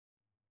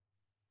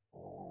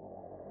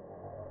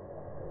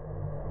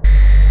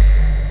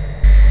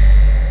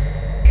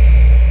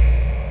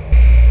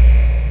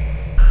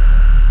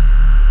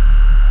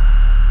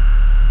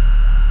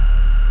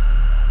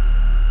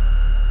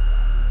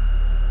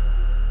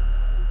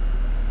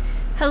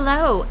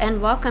Hello,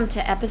 and welcome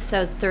to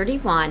episode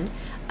 31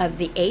 of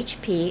the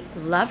HP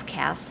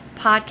Lovecast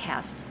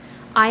podcast.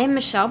 I am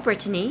Michelle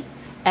Brittany,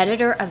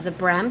 editor of the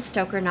Bram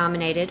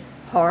Stoker-nominated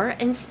Horror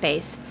in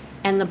Space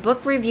and the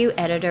book review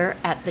editor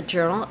at the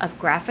Journal of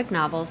Graphic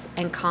Novels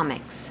and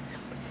Comics.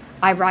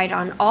 I write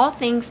on all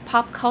things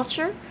pop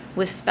culture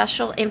with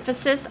special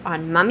emphasis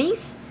on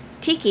mummies,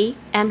 tiki,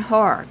 and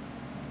horror.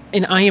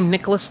 And I am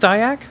Nicholas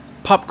Dyack,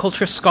 pop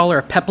culture scholar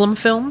of Peplum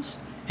Films,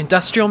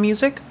 industrial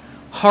music,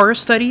 horror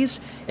studies,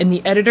 and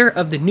the editor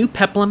of the New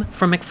Peplum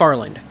from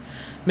McFarland.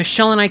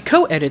 Michelle and I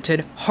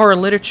co-edited horror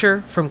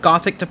literature from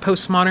Gothic to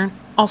Postmodern,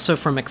 also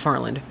from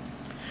McFarland.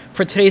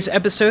 For today's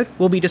episode,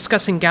 we'll be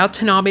discussing Gao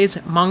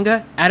Tanabe's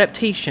manga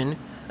adaptation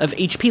of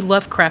H.P.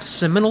 Lovecraft's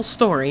seminal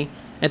story,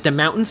 At the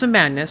Mountains of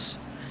Madness,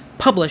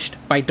 published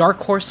by Dark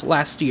Horse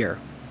last year.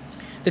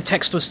 The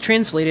text was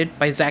translated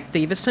by Zach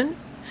Davison.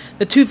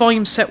 The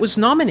two-volume set was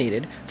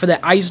nominated for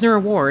the Eisner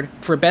Award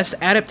for Best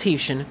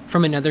Adaptation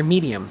from Another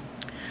Medium.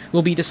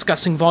 We'll be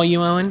discussing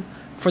Volume 1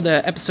 for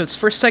the episode's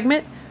first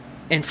segment,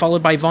 and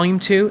followed by Volume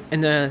 2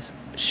 in the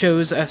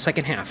show's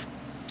second half.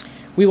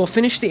 We will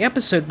finish the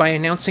episode by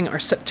announcing our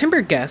September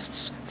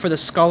guests for the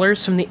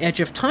Scholars from the Edge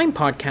of Time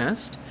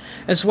podcast,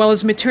 as well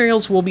as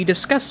materials we'll be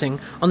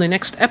discussing on the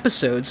next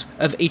episodes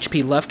of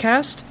HP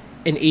Lovecast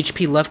and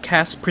HP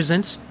Lovecast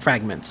Presents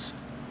Fragments.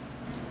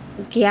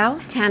 Gao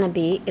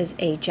Tanabe is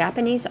a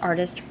Japanese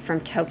artist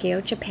from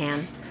Tokyo,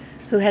 Japan,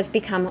 who has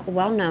become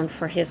well known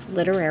for his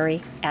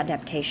literary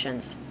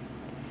adaptations.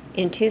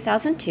 In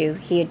 2002,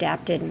 he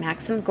adapted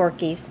Maxim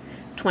Gorky's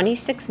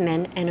 26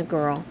 Men and a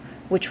Girl,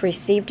 which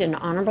received an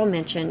honorable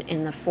mention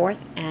in the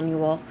 4th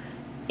Annual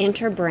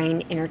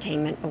Interbrain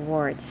Entertainment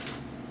Awards.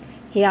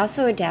 He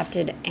also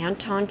adapted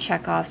Anton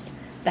Chekhov's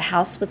The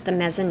House with the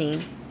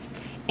Mezzanine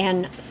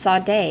and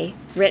Sade,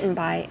 written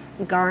by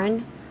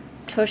Garan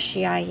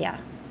Toshiya,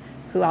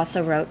 who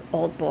also wrote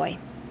Old Boy.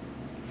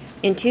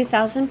 In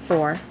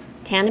 2004,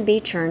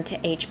 Tanabe turned to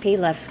H.P.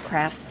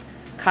 Lovecraft's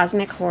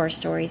cosmic horror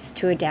stories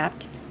to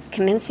adapt,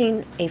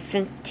 commencing a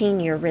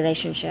 15-year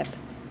relationship.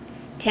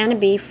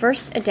 Tanabe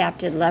first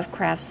adapted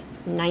Lovecraft's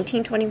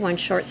 1921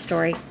 short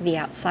story, The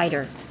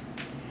Outsider.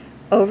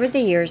 Over the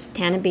years,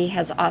 Tanabe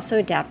has also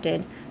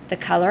adapted The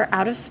Color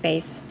Out of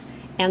Space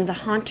and The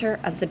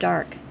Haunter of the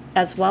Dark,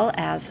 as well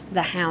as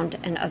The Hound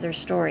and Other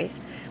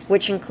Stories,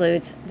 which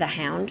includes The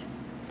Hound,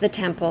 The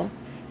Temple,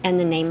 and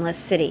The Nameless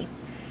City.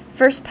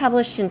 First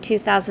published in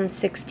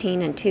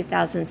 2016 and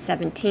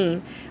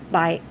 2017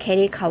 by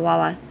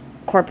Kadokawa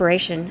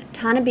Corporation,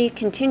 Tanabe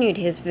continued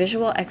his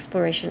visual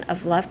exploration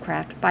of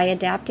Lovecraft by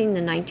adapting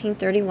the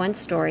 1931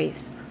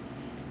 stories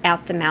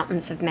At the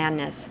Mountains of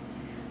Madness.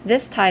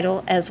 This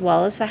title, as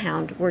well as The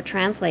Hound, were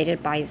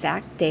translated by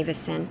Zach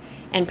Davison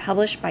and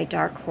published by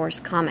Dark Horse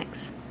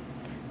Comics.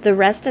 The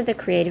rest of the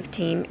creative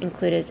team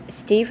included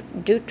Steve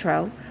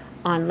Dutro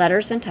on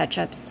letters and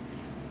touch-ups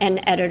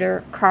and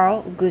editor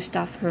Carl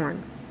Gustav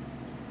Horn.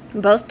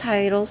 Both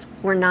titles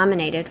were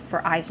nominated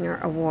for Eisner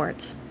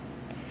Awards.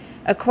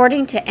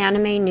 According to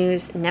Anime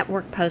News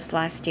Network Post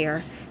last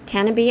year,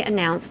 Tanabe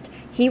announced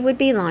he would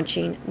be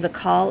launching The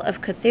Call of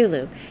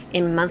Cthulhu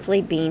in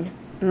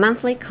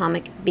Monthly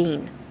Comic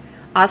Bean.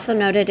 Also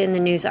noted in the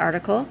news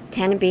article,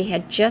 Tanabe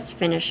had just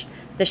finished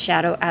The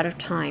Shadow Out of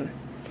Time.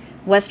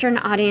 Western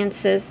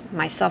audiences,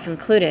 myself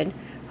included,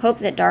 hope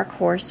that Dark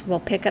Horse will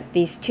pick up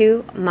these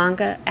two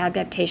manga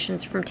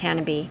adaptations from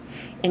Tanabe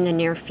in the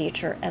near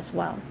future as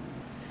well.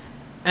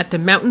 At the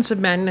Mountains of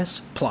Madness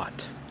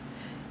plot.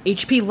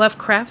 H.P.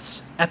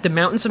 Lovecraft's At the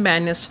Mountains of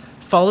Madness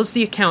follows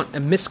the account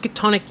of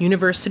Miskatonic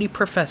University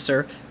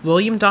professor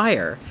William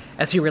Dyer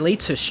as he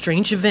relates to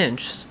strange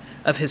events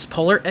of his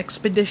polar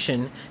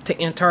expedition to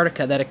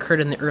Antarctica that occurred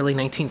in the early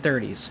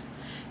 1930s.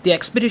 The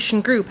expedition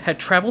group had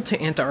traveled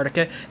to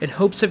Antarctica in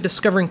hopes of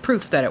discovering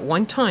proof that at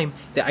one time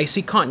the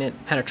icy continent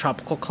had a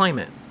tropical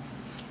climate.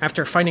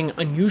 After finding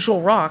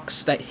unusual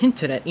rocks that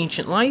hinted at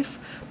ancient life,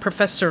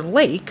 Professor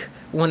Lake,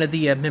 one of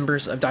the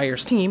members of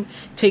Dyer's team,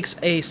 takes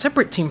a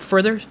separate team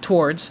further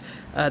towards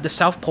the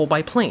South Pole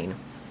by plane.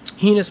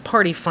 He and his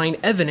party find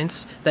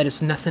evidence that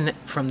is nothing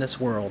from this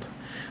world.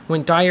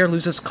 When Dyer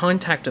loses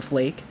contact with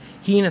Lake,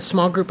 he and a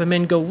small group of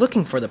men go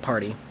looking for the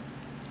party.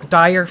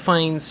 Dyer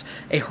finds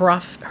a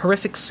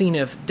horrific scene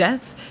of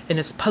death and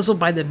is puzzled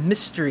by the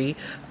mystery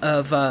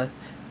of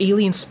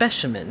alien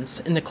specimens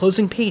in the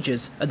closing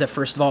pages of the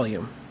first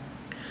volume.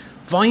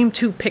 Volume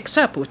 2 picks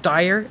up with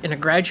Dyer and a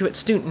graduate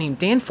student named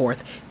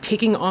Danforth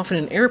taking off in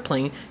an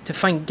airplane to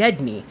find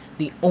Gedney,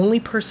 the only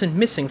person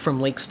missing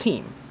from Lake's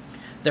team.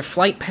 Their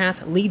flight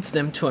path leads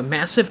them to a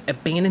massive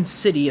abandoned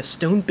city of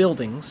stone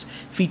buildings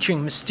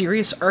featuring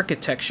mysterious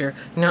architecture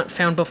not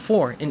found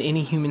before in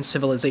any human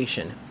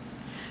civilization.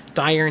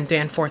 Dyer and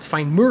Danforth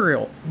find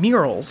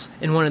murals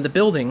in one of the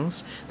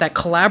buildings that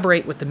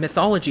collaborate with the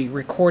mythology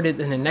recorded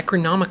in the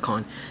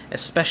Necronomicon,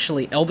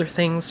 especially Elder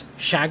Things,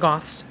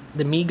 Shaggoths,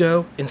 the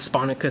Migo, and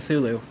Spawn of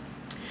Cthulhu.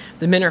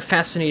 The men are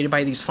fascinated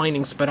by these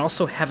findings, but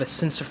also have a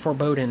sense of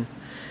foreboding.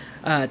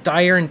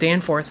 Dyer and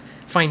Danforth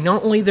find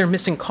not only their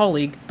missing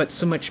colleague, but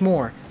so much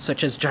more,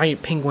 such as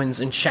giant penguins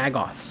and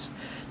shaggoths.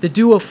 The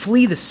duo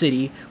flee the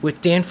city,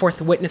 with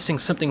Danforth witnessing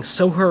something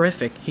so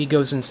horrific he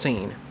goes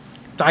insane.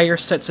 Dyer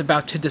sets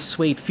about to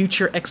dissuade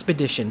future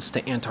expeditions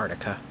to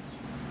Antarctica.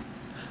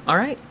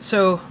 Alright,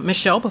 so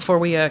Michelle, before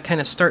we kind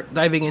of start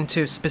diving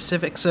into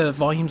specifics of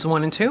Volumes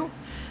 1 and 2,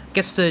 I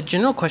guess the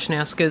general question to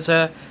ask is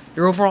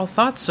your overall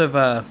thoughts of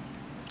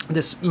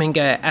this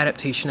manga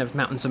adaptation of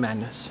Mountains of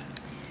Madness.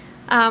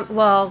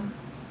 Well,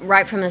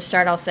 right from the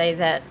start, I'll say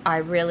that I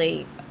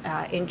really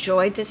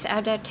enjoyed this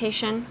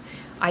adaptation.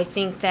 I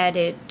think that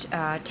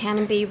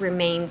Tanabe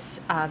remains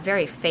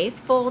very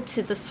faithful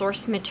to the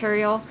source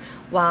material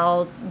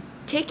while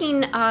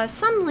taking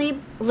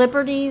some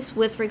liberties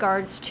with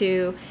regards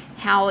to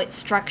how it's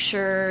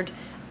structured,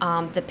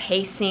 the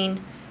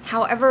pacing.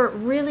 However, it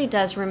really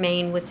does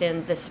remain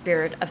within the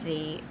spirit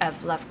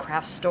of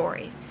Lovecraft's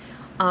stories.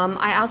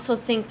 I also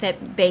think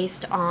that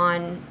based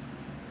on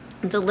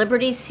the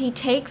liberties he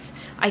takes,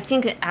 I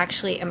think it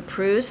actually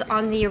improves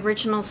on the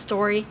original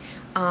story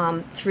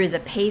through the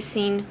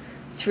pacing,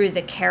 through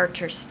the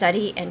character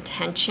study and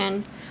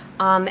tension,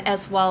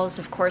 as well as,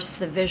 of course,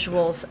 the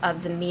visuals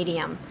of the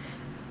medium.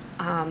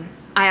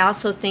 I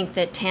also think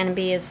that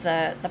Tanabe is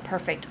the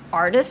perfect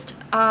artist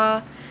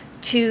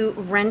to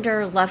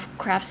render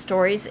Lovecraft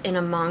stories in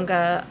a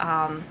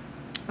manga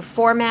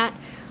format.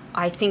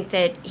 I think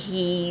that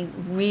he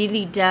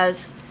really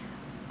does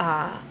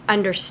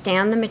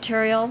understand the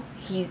material.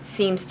 He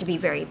seems to be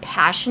very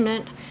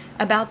passionate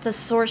about the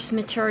source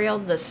material,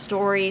 the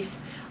stories,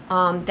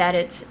 that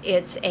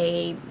it's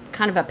a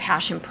kind of a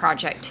passion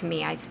project to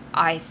me,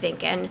 I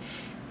think. And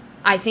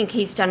I think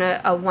he's done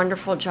a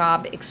wonderful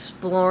job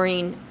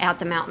exploring At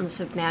the Mountains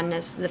of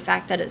Madness, the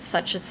fact that it's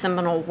such a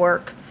seminal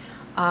work.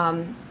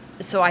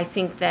 So I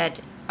think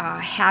that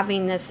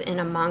having this in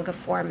a manga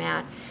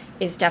format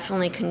is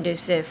definitely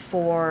conducive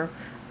for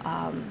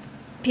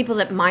people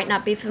that might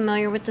not be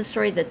familiar with the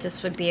story, that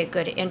this would be a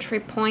good entry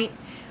point.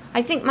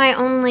 I think my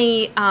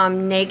only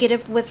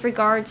negative with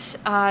regards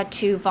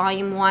to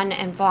Volume 1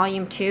 and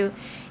Volume 2,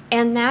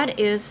 and that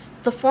is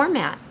the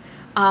format.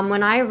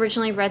 When I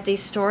originally read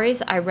these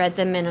stories, I read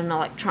them in an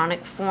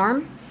electronic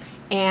form,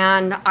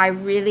 and I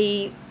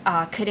really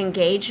could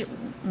engage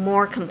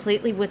more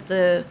completely with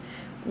the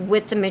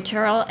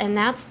material, and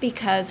that's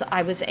because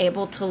I was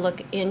able to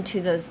look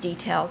into those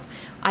details.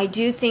 I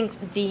do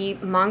think the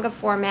manga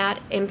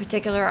format in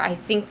particular, I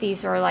think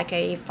these are like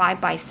a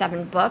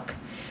 5x7 book,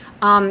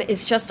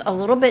 is just a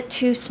little bit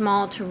too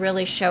small to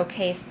really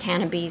showcase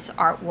Tanabe's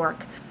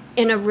artwork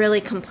in a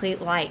really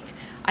complete light.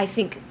 I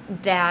think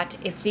that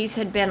if these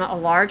had been a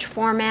large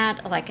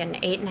format, like an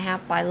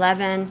 8.5 by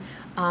 11,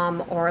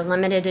 or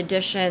limited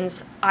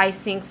editions, I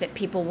think that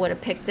people would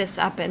have picked this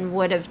up and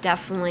would have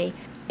definitely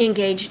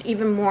engaged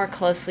even more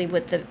closely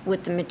with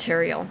the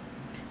material.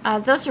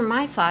 Those are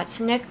my thoughts.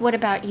 Nick, what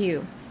about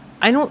you?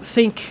 I don't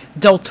think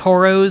Del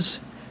Toro's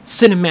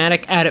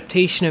cinematic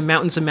adaptation of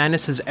Mountains of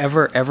Madness is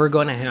ever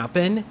going to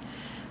happen.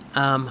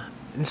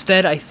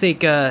 Instead, I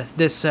think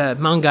this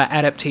manga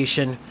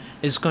adaptation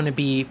is going to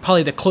be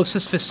probably the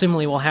closest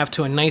facsimile we'll have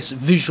to a nice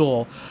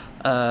visual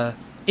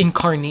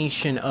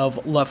incarnation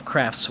of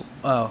Lovecraft's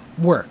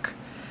work.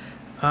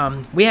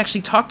 We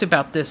actually talked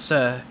about this,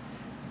 the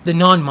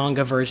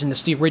non-manga version,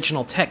 the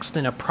original text,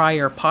 in a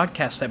prior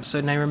podcast episode,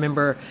 and I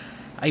remember,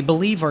 I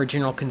believe our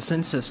general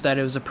consensus that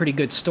it was a pretty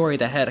good story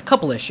that had a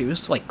couple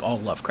issues, like all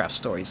Lovecraft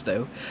stories,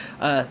 though.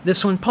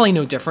 This one, probably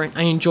no different.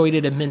 I enjoyed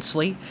it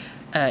immensely.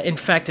 In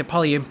fact, it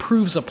probably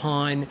improves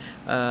upon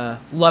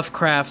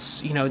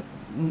Lovecraft's,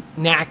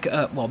 knack,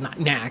 not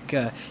knack,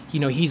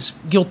 he's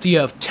guilty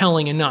of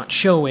telling and not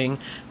showing,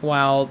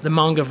 while the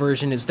manga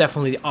version is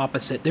definitely the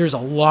opposite. There's a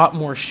lot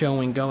more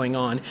showing going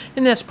on,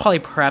 and that's probably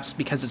perhaps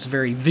because it's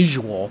very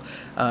visual,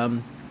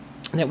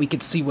 that we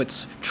could see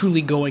what's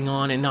truly going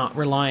on and not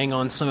relying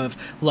on some of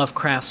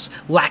Lovecraft's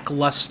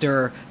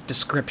lackluster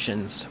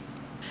descriptions.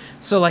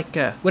 So,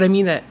 what I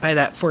mean by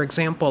that, for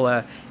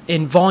example,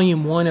 in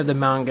Volume 1 of the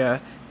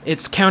manga,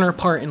 its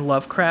counterpart in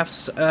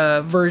Lovecraft's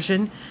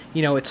version,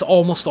 it's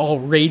almost all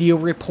radio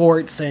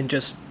reports and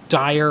just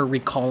Dyer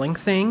recalling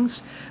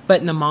things. But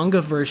in the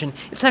manga version,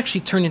 it's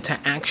actually turned into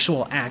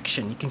actual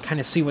action. You can kind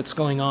of see what's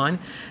going on,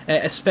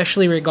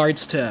 especially in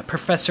regards to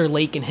Professor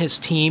Lake and his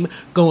team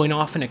going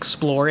off and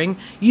exploring.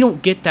 You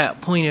don't get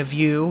that point of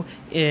view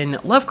in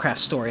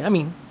Lovecraft's story. I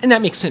mean, and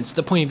that makes sense.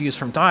 The point of view is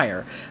from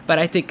Dyer. But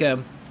I think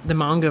the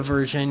manga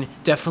version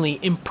definitely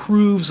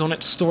improves on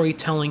its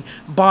storytelling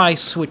by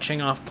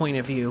switching off point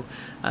of view.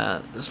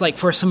 It's like,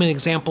 for some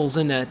examples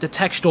in the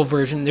textual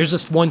version, there's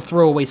just one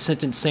throwaway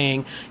sentence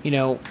saying,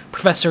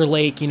 Professor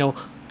Lake,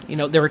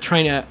 they were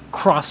trying to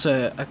cross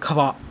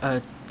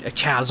a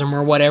chasm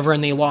or whatever,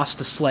 and they lost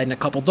a sled and a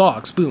couple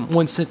dogs. Boom,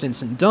 one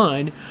sentence and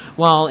done.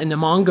 While in the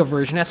manga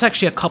version, that's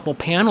actually a couple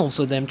panels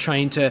of them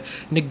trying to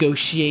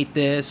negotiate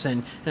this,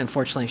 and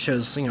unfortunately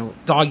shows,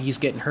 doggies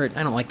getting hurt.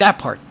 I don't like that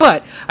part,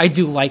 but I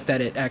do like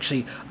that it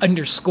actually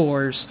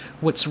underscores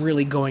what's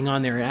really going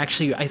on there. It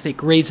actually, I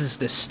think, raises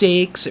the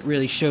stakes. It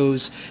really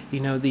shows,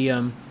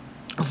 the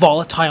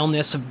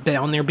volatileness of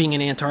down there being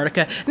in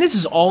Antarctica. And this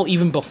is all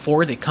even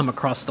before they come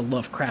across the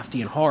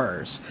Lovecraftian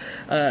horrors.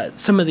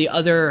 Some of the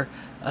other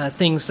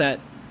things that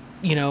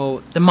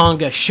the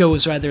manga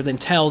shows rather than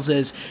tells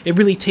is it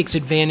really takes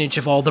advantage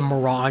of all the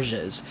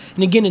mirages.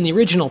 And again, in the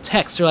original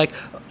text, they're like,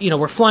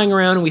 we're flying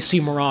around and we see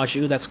mirage.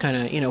 Ooh, that's kind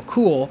of,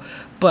 cool.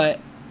 But,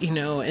 in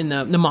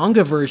the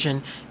manga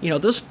version,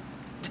 those,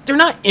 they're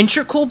not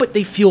integral, but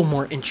they feel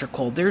more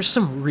integral. There's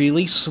some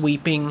really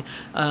sweeping,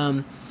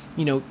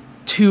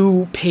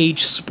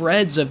 2-page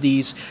spreads of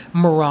these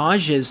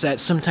mirages that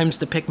sometimes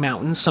depict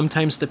mountains,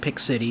 sometimes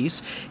depict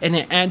cities. And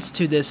it adds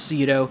to this,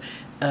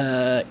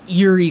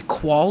 eerie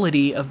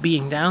quality of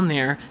being down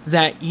there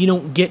that you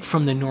don't get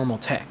from the normal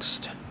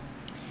text.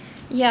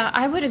 Yeah,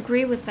 I would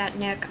agree with that,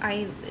 Nick.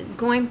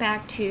 Going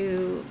back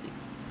to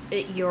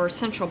your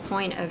central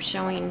point of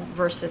showing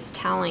versus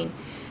telling,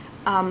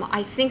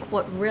 I think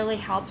what really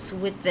helps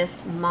with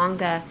this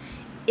manga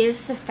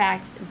is the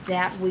fact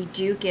that we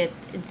do get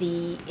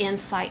the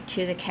insight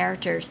to the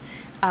characters.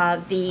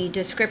 The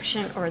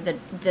description or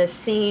the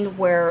scene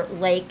where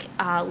Lake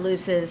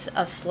loses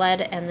a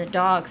sled and the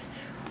dogs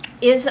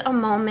is a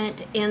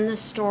moment in the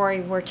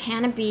story where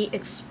Tanabe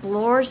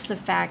explores the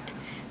fact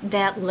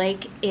that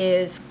Lake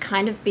is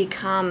kind of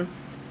become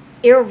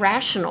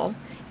irrational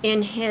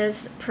in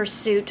his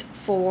pursuit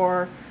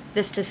for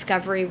this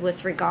discovery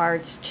with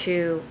regards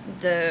to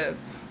the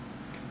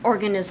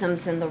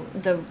organisms and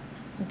the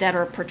that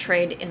are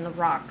portrayed in the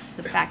rocks.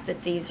 The fact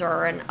that these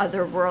are an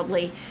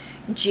otherworldly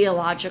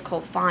geological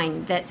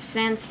find that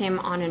sends him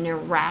on an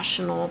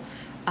irrational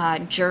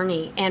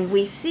journey. And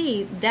we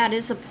see that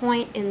is a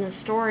point in the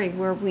story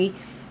where we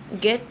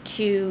get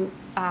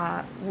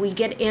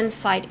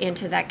insight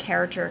into that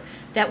character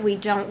that we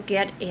don't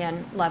get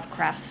in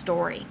Lovecraft's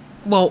story.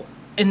 Well,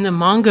 in the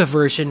manga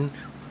version,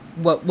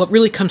 what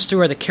really comes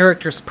through are the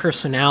characters'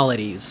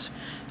 personalities.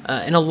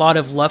 In a lot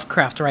of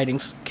Lovecraft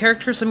writings,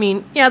 characters,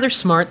 they're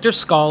smart, they're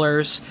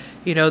scholars,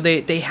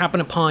 they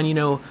happen upon,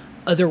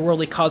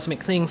 otherworldly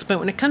cosmic things, but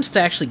when it comes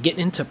to actually getting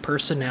into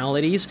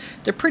personalities,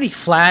 they're pretty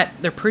flat,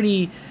 they're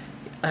pretty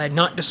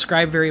not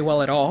described very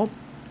well at all.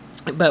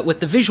 But with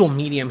the visual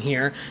medium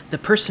here, the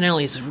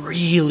personalities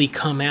really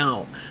come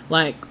out.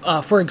 Like,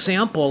 for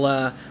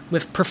example,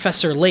 with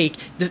Professor Lake,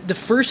 the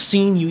first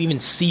scene you even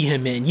see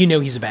him in,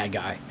 he's a bad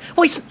guy.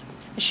 Well,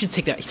 I should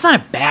take that. He's not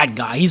a bad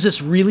guy. He's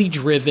just really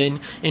driven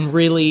and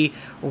really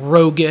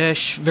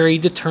roguish, very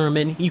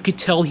determined. You could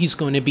tell he's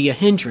going to be a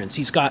hindrance.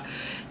 He's got,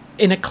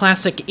 in a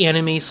classic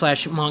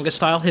anime/manga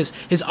style, his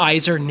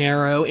eyes are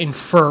narrow and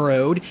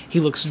furrowed.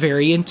 He looks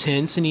very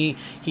intense, and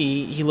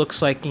he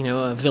looks like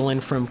a villain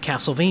from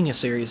Castlevania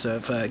series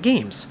of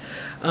games.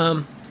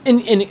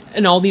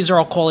 And all these are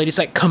all qualities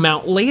that come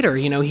out later.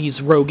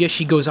 He's roguish,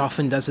 he goes off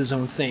and does his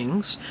own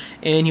things,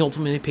 and he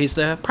ultimately pays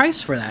the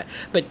price for that.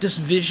 But just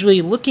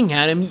visually looking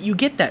at him, you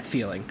get that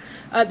feeling.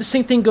 The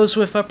same thing goes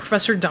with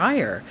Professor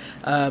Dyer.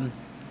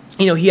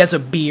 He has a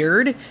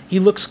beard, he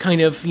looks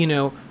kind of,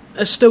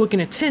 stoic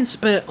and intense,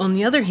 but on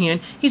the other hand,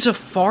 he's a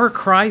far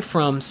cry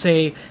from,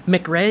 say,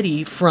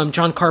 McReady from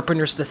John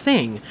Carpenter's The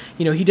Thing.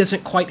 He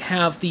doesn't quite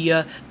have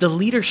the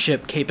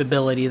leadership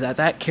capability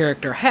that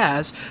character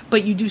has,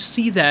 but you do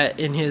see that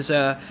in his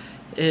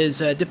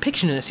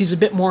depiction of this. He's a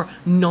bit more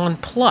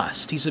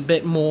nonplussed. He's a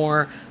bit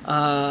more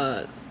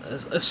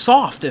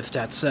soft, if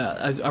that's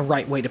a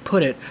right way to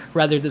put it,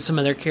 rather than some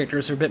other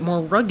characters are a bit more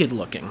rugged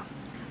looking.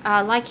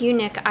 Like you,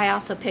 Nick, I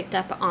also picked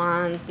up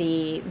on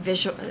the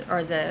visual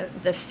or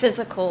the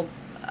physical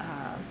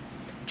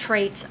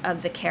traits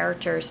of the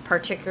characters,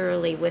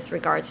 particularly with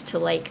regards to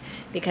Lake,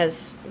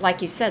 because,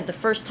 like you said, the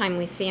first time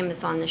we see him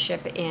is on the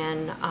ship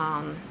in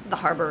the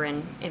harbor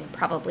in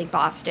probably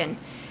Boston,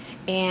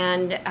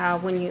 and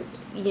when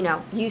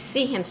you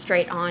see him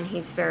straight on,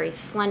 he's very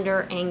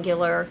slender,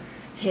 angular.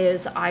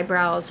 His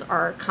eyebrows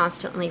are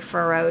constantly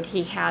furrowed.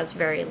 He has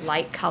very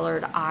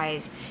light-colored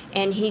eyes,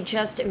 and he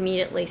just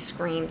immediately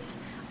screams,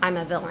 "I'm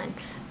a villain."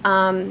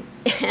 And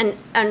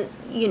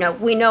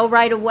we know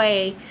right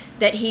away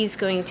that he's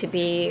going to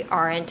be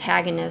our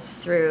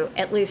antagonist through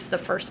at least the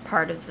first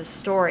part of the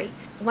story.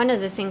 One of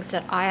the things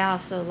that I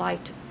also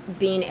liked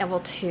being able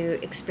to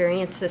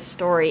experience this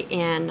story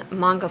in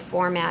manga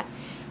format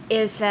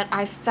is that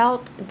I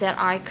felt that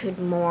I could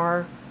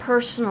more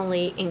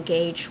personally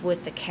engage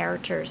with the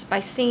characters.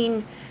 By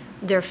seeing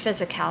their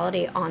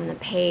physicality on the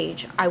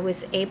page, I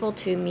was able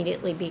to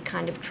immediately be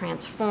kind of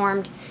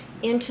transformed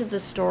into the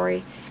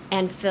story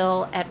and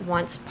feel at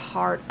once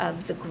part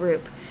of the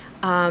group.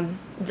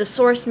 The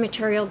source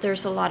material,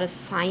 there's a lot of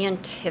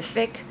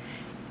scientific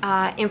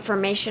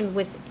information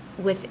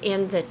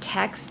within the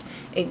text,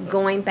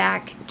 going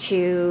back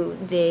to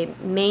the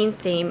main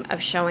theme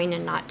of showing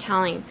and not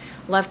telling.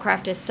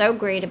 Lovecraft is so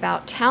great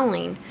about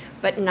telling,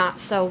 but not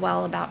so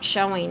well about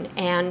showing.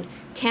 And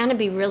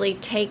Tanabe really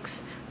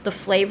takes the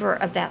flavor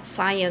of that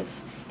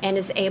science and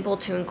is able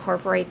to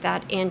incorporate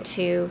that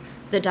into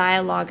the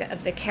dialogue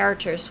of the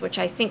characters, which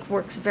I think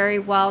works very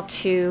well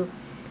to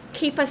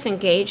keep us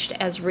engaged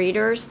as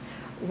readers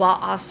while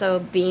also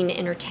being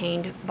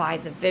entertained by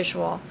the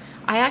visual.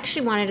 I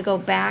actually wanted to go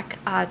back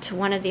to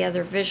one of the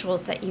other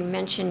visuals that you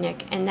mentioned,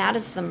 Nick, and that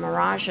is the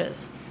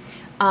mirages.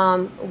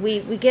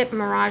 We get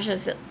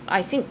mirages,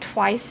 I think,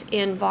 twice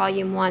in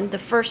Volume 1. The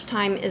first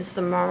time is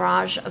the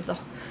mirage of the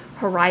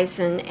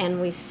horizon,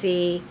 and we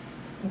see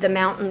the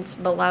mountains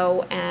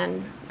below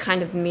and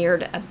kind of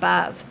mirrored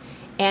above.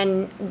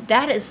 And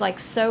that is like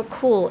so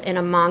cool in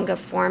a manga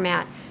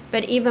format.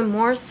 But even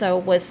more so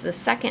was the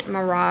second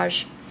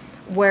mirage,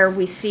 where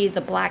we see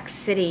the Black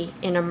City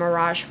in a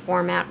mirage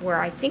format, where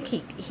I think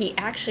he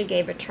actually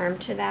gave a term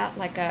to that,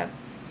 like a,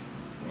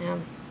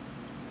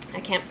 I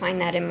can't find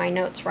that in my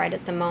notes right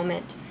at the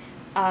moment.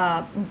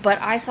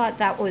 But I thought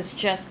that was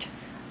just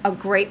a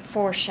great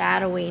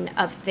foreshadowing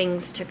of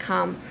things to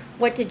come.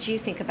 What did you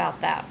think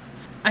about that?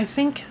 I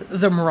think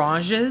the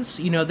mirages,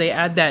 they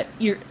add that,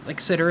 like I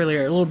said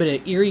earlier, a little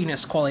bit of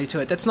eeriness quality to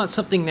it. That's not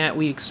something that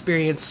we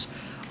experience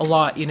a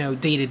lot,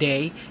 day to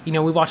day. We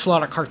watch a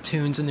lot of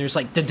cartoons and there's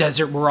like the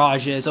desert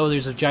mirages. Oh,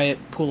 there's a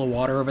giant pool of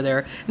water over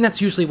there. And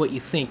that's usually what you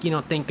think. You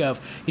don't think of,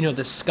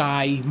 the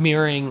sky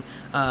mirroring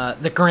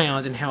the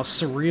ground and how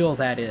surreal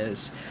that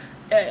is.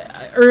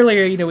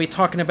 Earlier, we were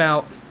talking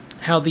about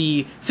how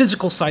the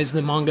physical size of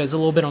the manga is a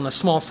little bit on the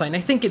small side. And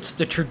I think it's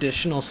the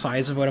traditional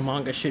size of what a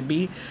manga should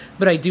be.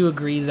 But I do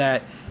agree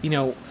that,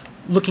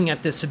 looking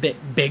at this a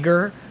bit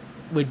bigger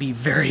would be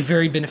very,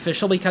 very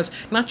beneficial, because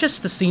not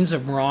just the scenes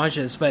of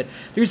mirages, but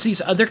there's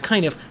these other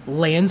kind of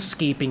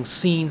landscaping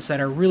scenes that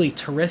are really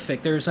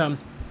terrific. There's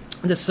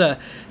this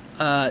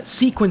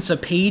sequence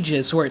of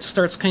pages where it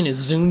starts kind of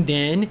zoomed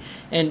in,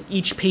 and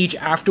each page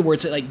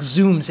afterwards it like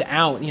zooms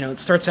out. It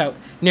starts out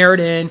narrowed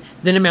in,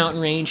 then a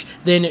mountain range,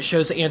 then it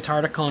shows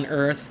Antarctica on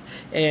Earth,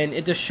 and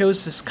it just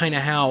shows this kind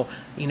of how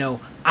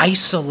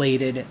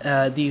isolated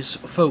these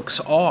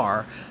folks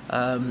are.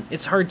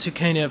 It's hard to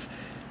kind of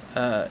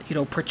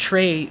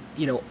portray,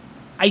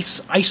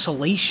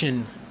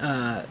 isolation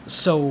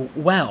so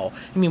well.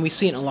 I mean, we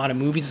see it in a lot of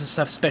movies and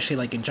stuff, especially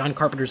like in John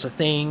Carpenter's A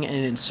Thing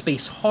and in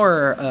space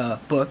horror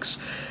books,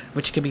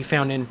 which can be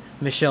found in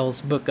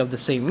Michelle's book of the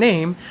same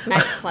name.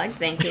 Nice plug,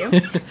 thank you.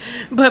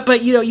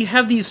 but you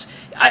have these,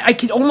 I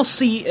could almost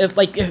see, if,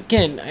 like,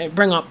 again, I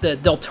bring up the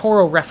Del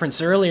Toro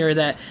reference earlier,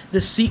 that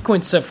the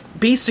sequence of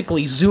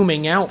basically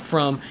zooming out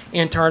from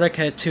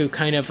Antarctica to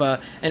kind of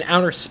an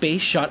outer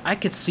space shot, I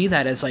could see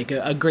that as like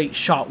a great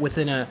shot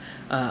within a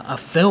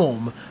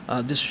film,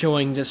 just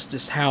showing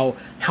just how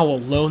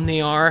alone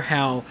they are,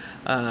 how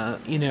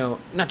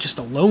not just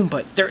alone,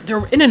 but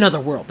they're in another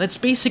world. That's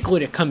basically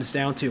what it comes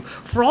down to.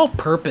 For all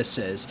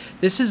purposes,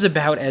 this is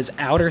about as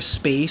outer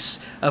space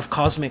of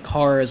cosmic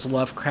horror as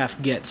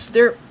Lovecraft gets.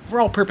 For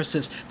all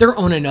purposes, they're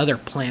on another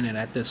planet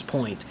at this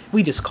point.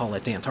 We just call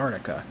it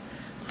Antarctica.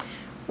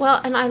 Well,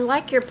 and I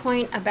like your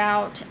point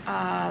about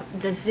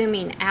the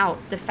zooming out.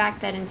 The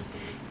fact that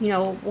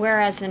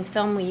whereas in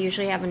film we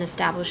usually have an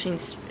establishing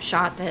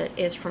shot that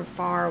is from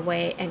far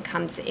away and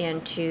comes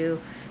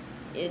into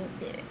the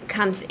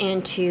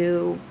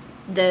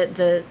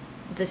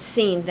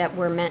scene that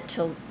we're meant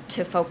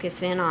to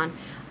focus in on.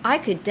 I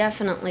could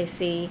definitely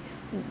see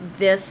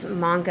this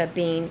manga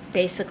being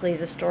basically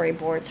the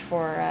storyboards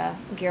for a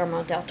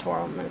Guillermo del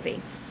Toro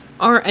movie.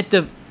 Or at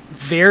the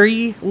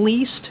very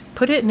least,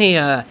 put it in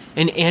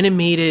an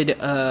animated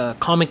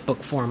comic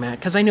book format,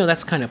 because I know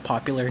that's kind of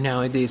popular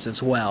nowadays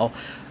as well.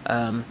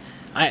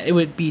 It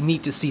would be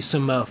neat to see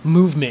some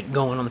movement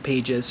going on the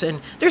pages, and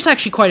there's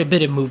actually quite a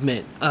bit of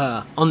movement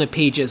on the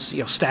pages,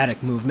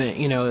 static movement,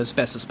 as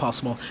best as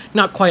possible.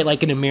 Not quite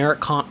like an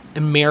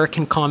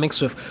American comics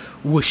with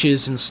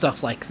whooshes and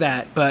stuff like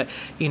that, but,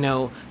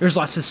 there's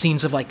lots of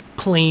scenes of, like,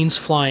 planes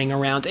flying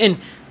around, and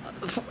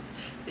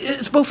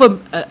it's both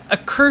a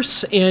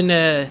curse and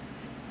a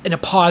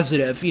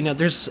positive.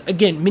 There's,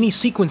 again, many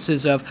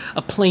sequences of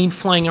a plane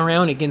flying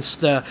around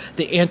against the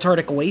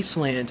Antarctic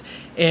wasteland,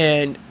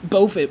 and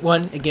both,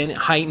 one, again, it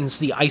heightens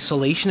the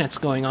isolation that's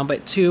going on,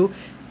 but two,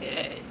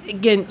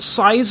 again,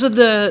 size of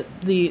the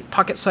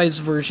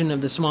pocket-sized version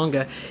of this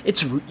manga,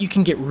 you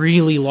can get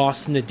really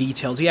lost in the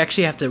details. You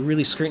actually have to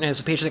really scrutinize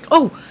the page, like,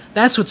 oh,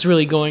 that's what's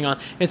really going on.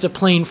 It's a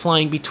plane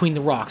flying between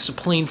the rocks, a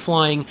plane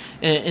flying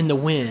in the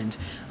wind.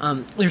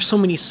 There's so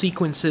many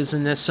sequences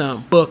in this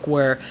book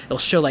where it'll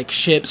show like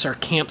ships or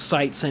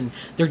campsites, and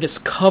they're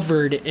just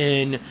covered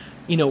in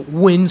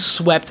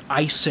windswept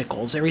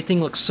icicles.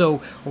 Everything looks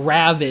so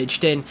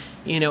ravaged, and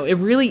it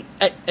really.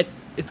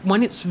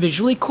 One, it's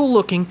visually cool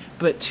looking,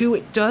 but two,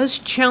 it does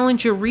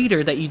challenge a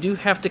reader that you do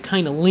have to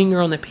kind of linger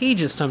on the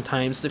pages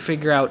sometimes to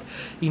figure out,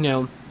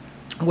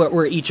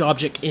 where each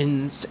object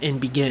ends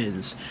and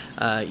begins.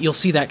 You'll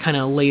see that kind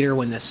of later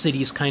when the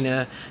cities kind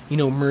of,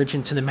 merge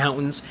into the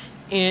mountains.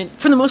 And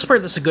for the most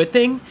part, that's a good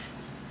thing.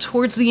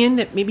 Towards the end,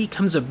 it maybe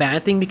becomes a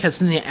bad thing, because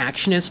then the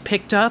action is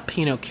picked up.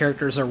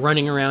 Characters are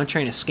running around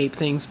trying to escape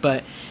things,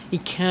 but you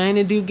kind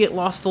of do get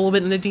lost a little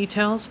bit in the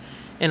details.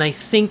 And I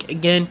think,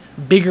 again,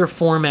 bigger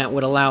format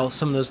would allow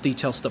some of those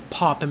details to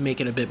pop and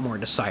make it a bit more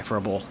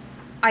decipherable.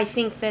 I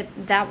think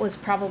that was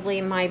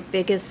probably my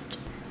biggest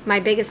My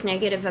biggest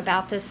negative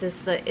about this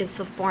is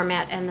the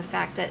format and the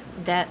fact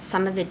that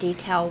some of the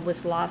detail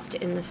was lost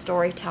in the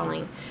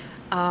storytelling,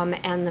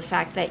 and the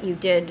fact that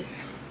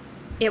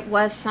it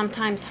was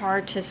sometimes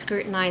hard to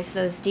scrutinize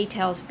those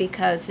details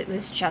because it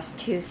was just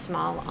too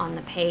small on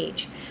the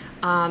page.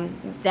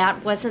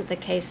 That wasn't the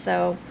case,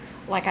 though.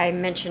 Like I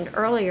mentioned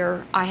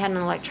earlier, I had an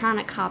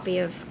electronic copy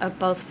of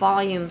both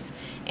volumes,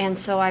 and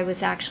so I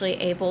was actually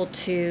able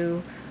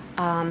to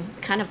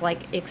kind of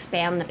like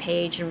expand the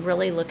page and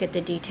really look at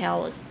the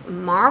detail,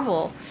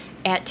 marvel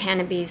at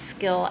Tanabe's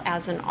skill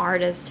as an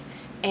artist,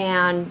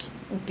 and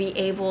be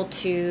able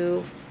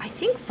to, I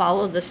think,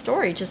 follow the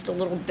story just a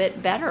little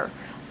bit better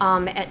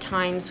at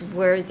times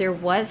where there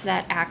was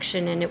that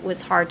action and it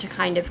was hard to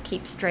kind of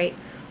keep straight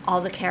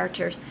all the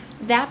characters.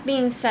 That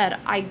being said,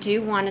 I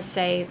do want to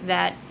say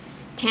that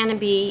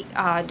Tanabe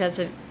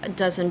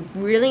does a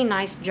really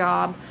nice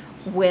job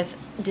with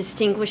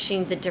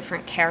distinguishing the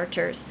different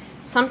characters.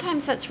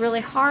 Sometimes that's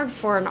really hard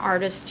for an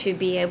artist to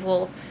be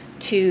able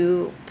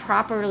to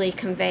properly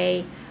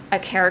convey a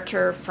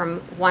character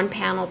from one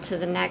panel to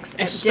the next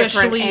at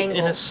different angles. Especially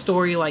in a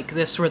story like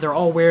this where they're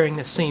all wearing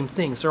the same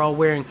things. They're all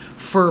wearing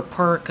fur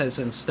parkas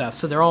and stuff,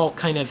 so they're all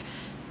kind of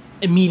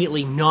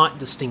immediately not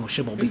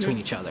distinguishable between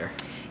each other.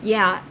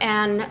 Yeah,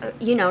 and,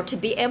 to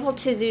be able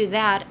to do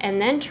that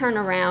and then turn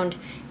around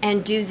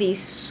and do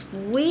these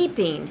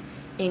sweeping,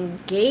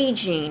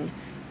 engaging,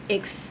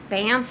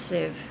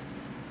 expansive,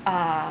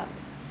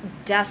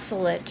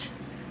 desolate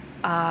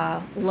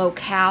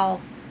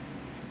locale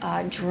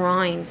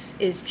drawings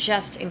is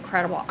just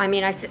incredible. I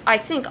mean, I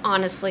think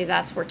honestly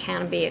that's where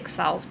Tanabe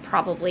excels,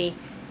 probably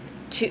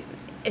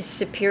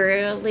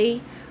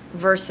superiorly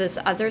versus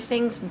other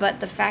things, but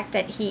the fact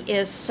that he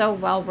is so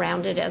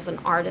well-rounded as an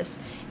artist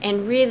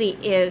and really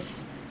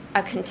is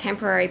a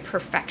contemporary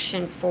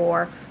perfection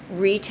for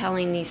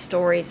retelling these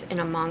stories in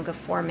a manga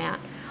format.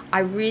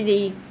 I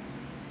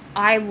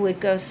would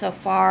go so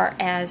far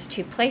as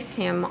to place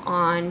him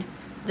on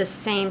the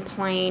same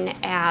plane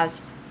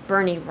as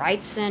Bernie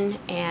Wrightson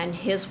and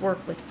his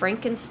work with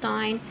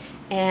Frankenstein,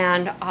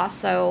 and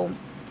also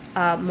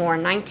more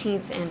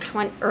 19th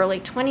and early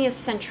 20th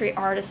century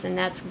artists, and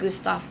that's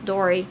Gustave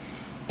Doré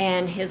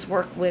and his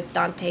work with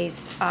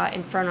Dante's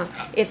Inferno.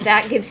 If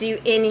that gives you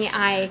any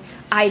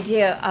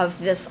idea of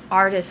this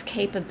artist's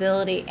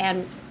capability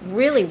and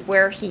really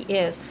where he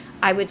is,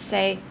 I would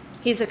say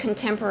he's a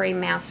contemporary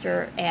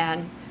master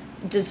and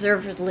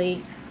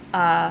deservedly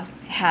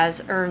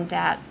has earned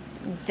that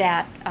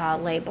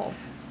label.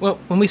 Well,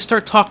 when we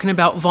start talking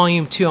about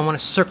Volume 2, I want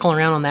to circle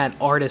around on that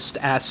artist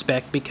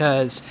aspect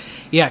because,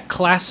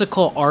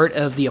 classical art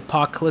of the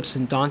Apocalypse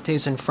and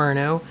Dante's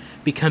Inferno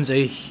becomes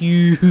a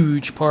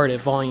huge part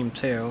of Volume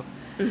 2.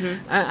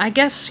 Mm-hmm. I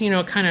guess,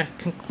 kind of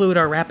conclude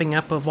our wrapping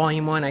up of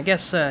Volume 1, I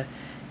guess, the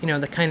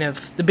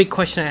big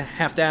question I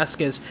have to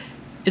ask is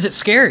it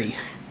scary?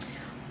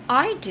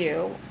 I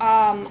do.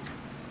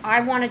 I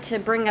wanted to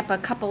bring up a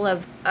couple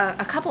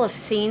of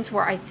scenes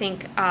where I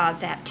think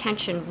that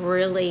tension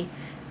really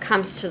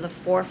comes to the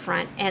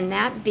forefront, and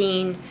that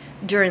being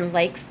during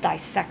Lake's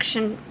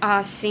dissection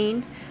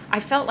scene. I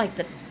felt like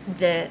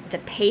the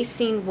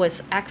pacing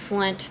was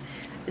excellent,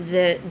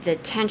 the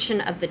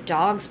tension of the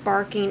dogs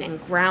barking and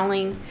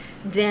growling,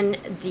 then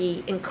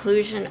the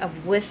inclusion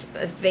of wisp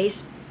of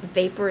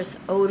vaporous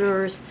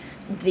odors,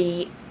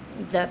 the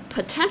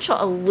potential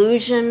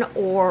illusion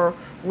or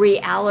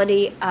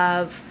reality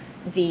of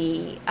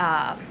the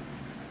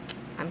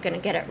I'm going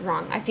to get it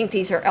wrong. I think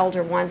these are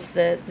Elder Ones,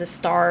 the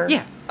star.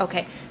 Yeah.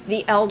 Okay.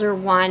 The Elder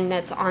One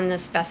that's on the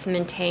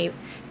specimen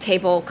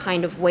table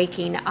kind of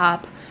waking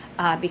up,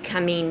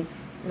 becoming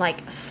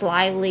like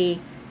slyly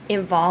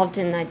involved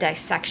in the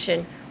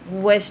dissection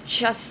was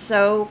just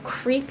so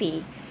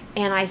creepy.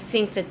 And I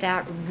think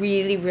that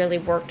really, really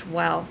worked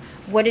well.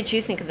 What did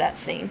you think of that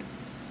scene?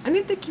 I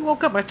didn't think he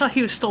woke up. I thought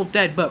he was still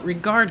dead, but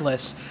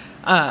regardless,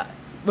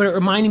 what it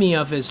reminded me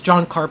of is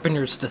John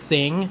Carpenter's The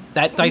Thing,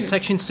 that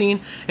dissection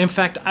scene. In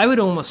fact, I would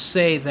almost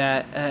say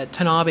that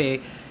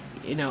Tanabe,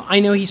 I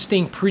know he's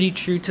staying pretty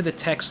true to the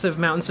text of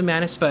Mountains of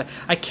Madness, but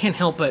I can't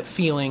help but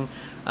feeling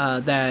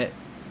that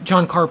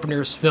John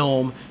Carpenter's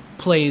film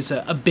plays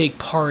a big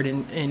part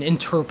in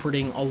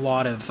interpreting a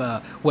lot of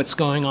what's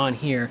going on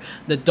here.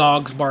 The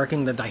dogs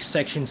barking, the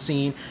dissection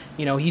scene,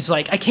 he's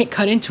like, I can't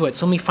cut into it,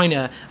 so let me find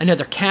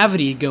another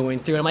cavity going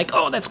through. And I'm like,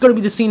 oh, that's going to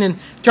be the scene in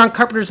John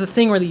Carpenter's The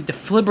Thing where he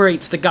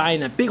defibrillates the guy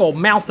and a big old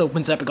mouth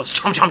opens up and goes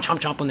chomp, chomp, chomp,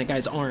 chomp on the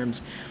guy's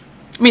arms.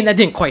 I mean, that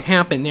didn't quite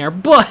happen there,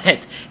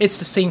 but it's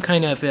the same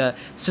kind of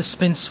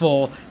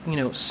suspenseful,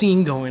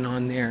 scene going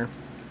on there.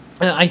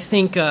 I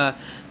think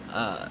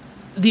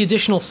the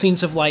additional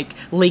scenes of like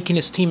Lake and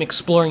his team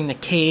exploring the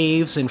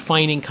caves and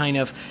finding kind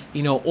of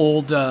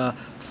old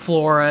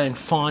flora and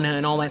fauna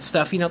and all that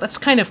stuff, that's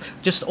kind of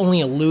just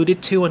only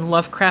alluded to in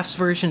Lovecraft's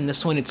version.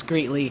 This one it's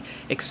greatly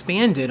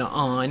expanded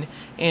on,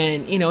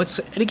 and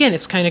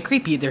it's kind of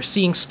creepy. They're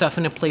seeing stuff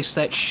in a place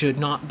that should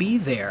not be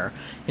there,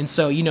 and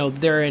so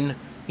they're in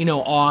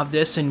awe of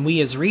this, and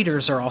we as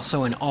readers are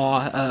also in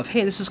awe of,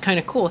 hey, this is kind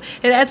of cool.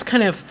 It adds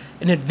kind of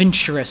an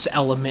adventurous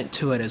element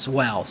to it as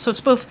well. So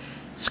it's both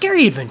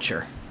scary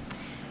adventure.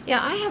 Yeah,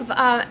 I have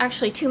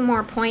actually two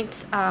more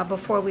points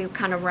before we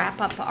kind of wrap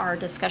up our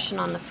discussion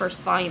on the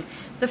first volume.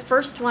 The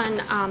first one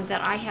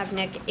that I have,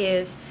 Nick,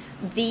 is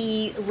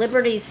the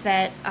liberties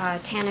that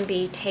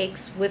Tanabe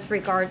takes with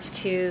regards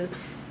to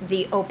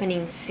the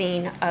opening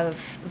scene of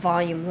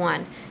Volume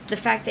 1. The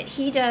fact that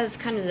he does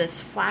kind of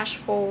this flash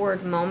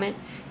forward moment,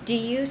 do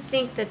you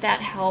think that that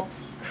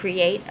helps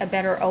create a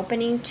better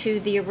opening to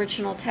the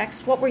original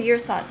text? What were your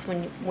thoughts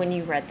when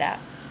you read that?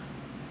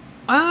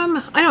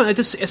 I don't know,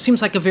 it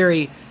seems like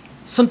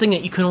something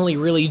that you can only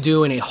really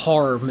do in a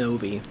horror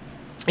movie.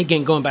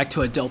 Again, going back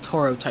to a Del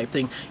Toro type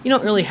thing, you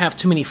don't really have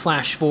too many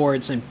flash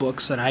forwards in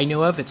books that I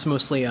know of. It's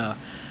mostly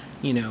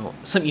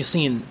something you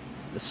see in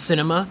the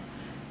cinema.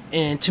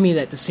 And to me,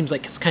 that just seems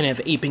like it's kind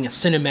of aping a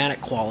cinematic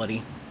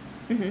quality.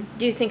 Mm-hmm.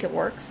 Do you think it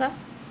works, though,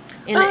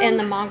 in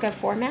the manga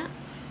format?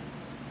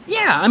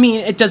 Yeah, I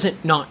mean, it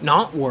doesn't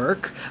not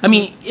work. I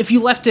mean, if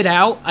you left it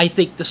out, I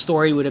think the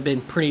story would have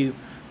been pretty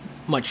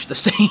much the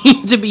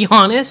same, to be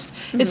honest.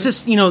 Mm-hmm. It's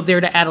just,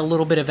 there to add a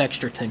little bit of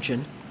extra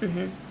tension.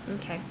 Mm-hmm.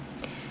 Okay.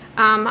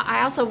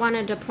 I also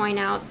wanted to point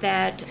out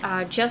that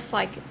just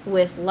like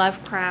with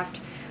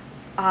Lovecraft,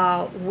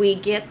 we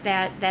get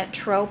that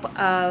trope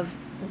of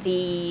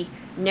the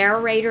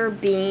narrator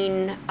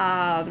being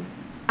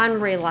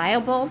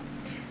unreliable.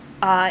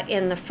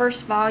 In the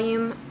first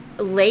volume,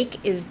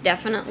 Lake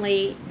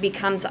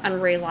becomes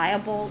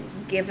unreliable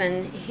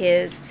given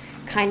his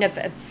kind of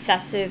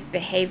obsessive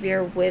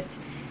behavior with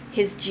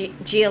his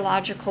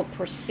geological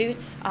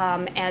pursuits,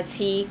 as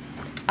he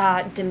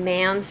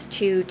demands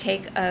to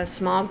take a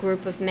small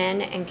group of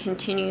men and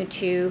continue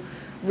to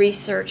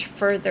research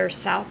further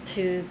south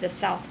to the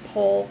South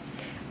Pole.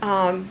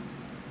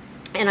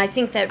 And I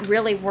think that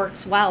really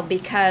works well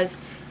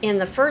because in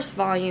the first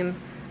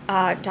volume,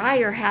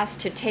 Dyer has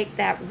to take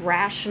that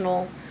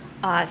rational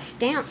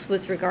stance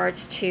with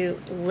regards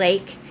to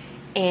Lake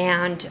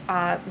and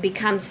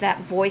becomes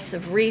that voice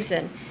of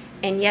reason.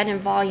 And yet in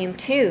volume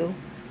 2,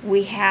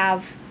 we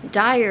have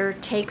Dyer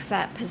takes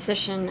that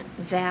position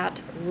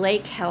that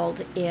Lake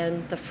held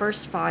in the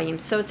first volume.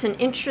 So it's an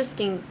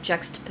interesting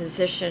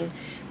juxtaposition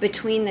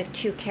between the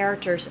two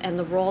characters and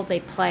the role they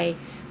play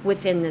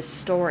within this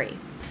story.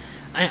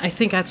 I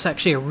think that's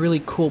actually a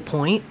really cool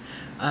point.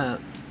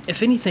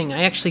 If anything,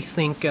 I actually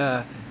think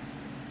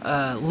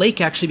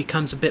Lake actually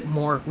becomes a bit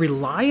more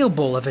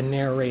reliable of a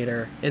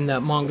narrator in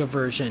the manga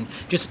version,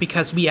 just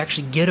because we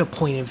actually get a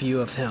point of view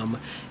of him.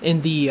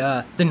 In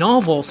the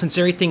novel, since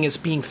everything is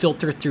being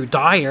filtered through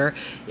Dyer,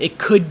 it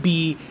could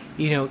be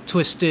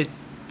twisted,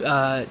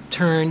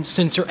 turn,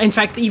 censor. In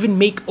fact, they even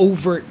make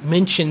overt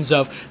mentions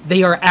of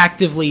they are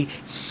actively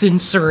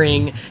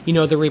censoring,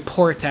 the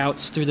report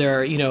outs through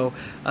their,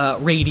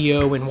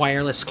 radio and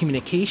wireless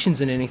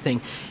communications and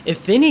anything.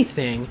 If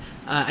anything,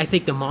 I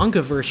think the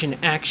manga version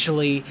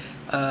actually,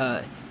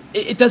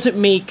 it doesn't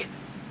make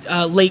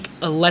Lake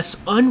a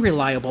less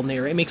unreliable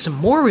narrator. It makes him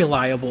more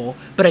reliable,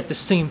 but at the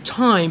same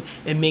time,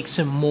 it makes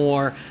him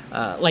more,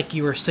 like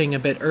you were saying a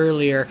bit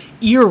earlier,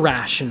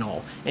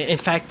 irrational. In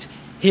fact,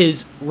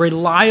 his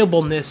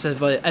reliableness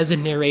as a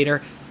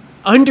narrator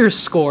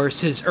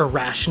underscores his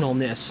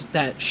irrationalness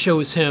that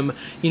shows him,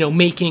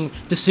 making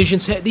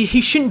decisions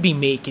he shouldn't be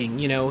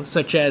making,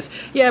 such as,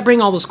 bring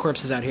all those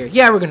corpses out here.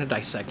 We're going to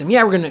dissect them.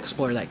 We're going to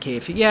explore that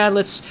cave.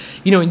 Let's,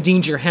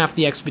 endanger half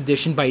the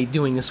expedition by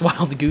doing this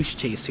wild goose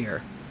chase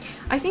here.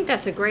 I think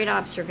that's a great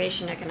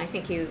observation, Nick, and I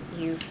think you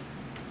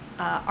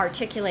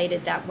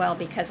articulated that well,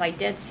 because I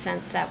did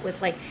sense that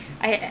with Lake.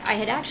 I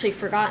had actually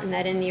forgotten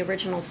that in the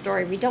original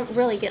story we don't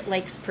really get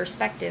Lake's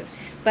perspective,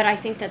 but I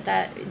think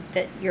that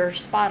you're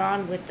spot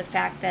on with the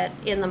fact that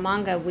in the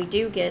manga we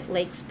do get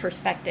Lake's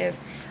perspective,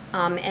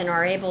 and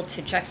are able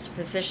to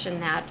juxtaposition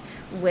that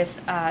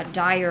with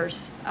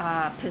Dyer's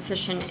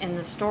position in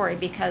the story,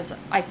 because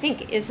I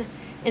think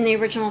in the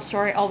original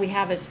story, all we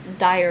have is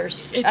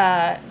Dyer's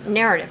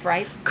narrative,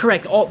 right?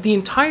 Correct. The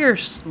entire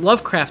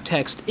Lovecraft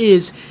text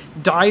is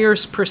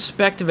Dyer's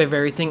perspective of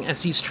everything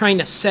as he's trying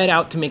to set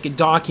out to make a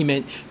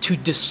document to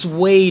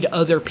dissuade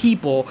other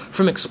people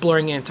from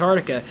exploring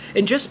Antarctica.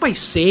 And just by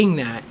saying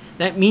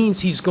that means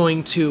he's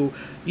going to,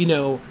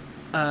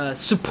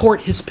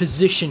 support his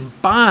position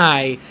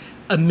by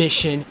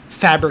omission,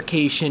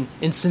 fabrication,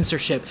 and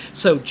censorship.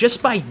 So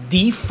just by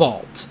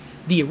default,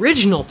 the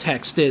original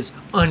text is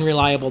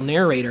unreliable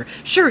narrator.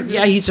 Sure,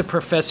 he's a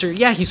professor.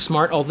 He's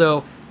smart,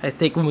 although I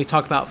think when we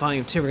talk about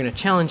Volume 2, we're going to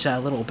challenge that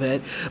a little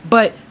bit.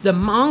 But the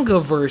manga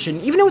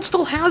version, even though it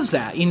still has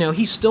that,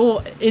 he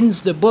still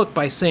ends the book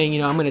by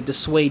saying, I'm going to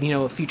dissuade,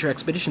 future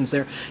expeditions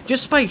there.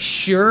 Just by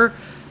sheer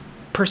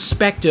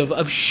perspective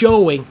of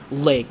showing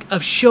Lake,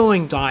 of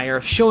showing Dyer,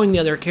 of showing the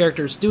other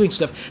characters doing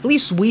stuff, at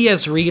least we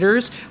as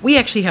readers, we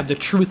actually have the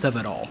truth of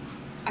it all.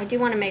 I do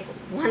want to make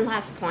one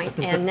last point,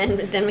 and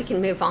then we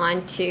can move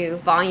on to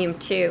Volume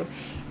 2.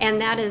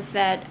 And that is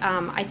that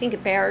I think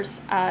it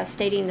bears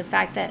stating the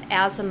fact that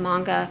as a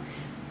manga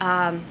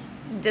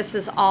this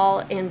is all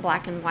in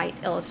black and white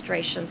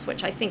illustrations,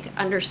 which I think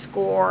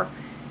underscore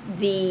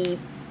the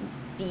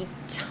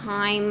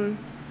time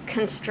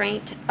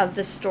constraint of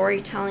the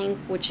storytelling,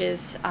 which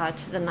is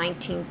to the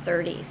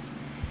 1930s.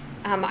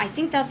 I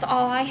think that's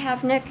all I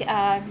have, Nick.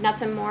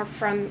 Nothing more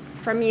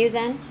from you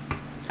then?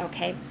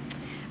 Okay.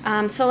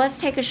 So let's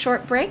take a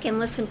short break and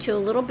listen to a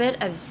little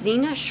bit of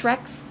Zeena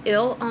Schreck's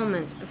Ill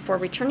Omens before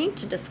returning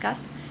to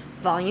discuss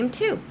Volume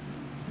 2.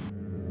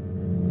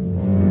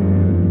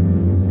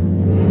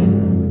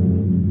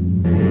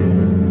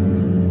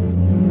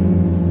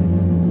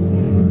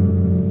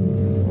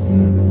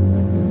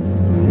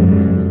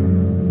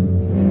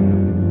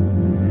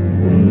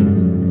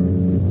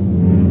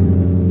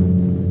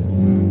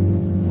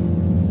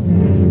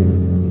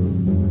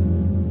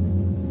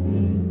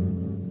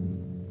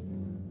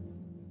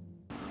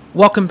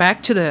 Welcome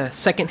back to the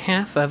second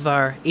half of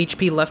our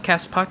HP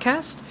Lovecast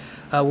podcast.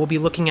 We'll be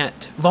looking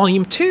at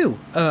Volume 2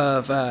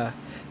 of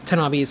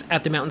Tanabe's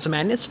At the Mountains of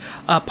Madness.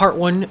 Part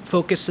 1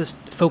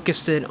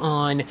 focused it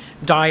on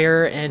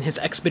Dyer and his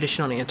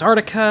expedition on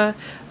Antarctica,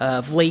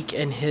 Lake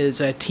and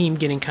his team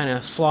getting kind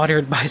of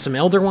slaughtered by some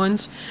Elder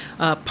Ones.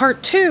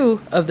 Part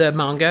 2 of the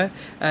manga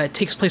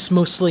takes place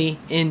mostly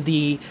in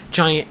the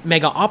giant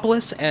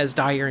Megaopolis as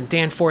Dyer and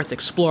Danforth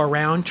explore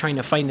around trying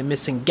to find the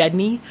missing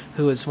Gedney,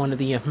 who is one of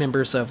the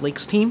members of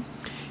Lake's team.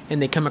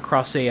 And they come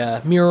across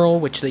a mural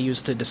which they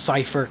use to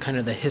decipher kind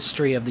of the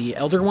history of the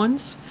Elder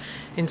Ones.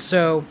 And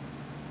so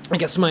I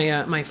guess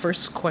my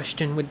first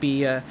question would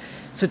be,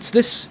 since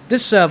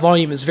this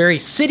volume is very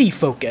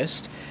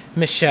city-focused,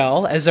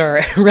 Michelle, as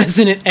our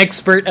resident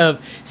expert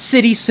of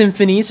city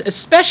symphonies,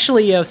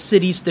 especially of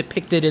cities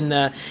depicted in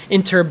the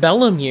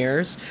interbellum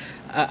years,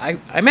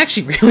 I'm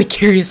actually really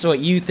curious what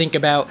you think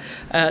about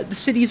the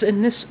cities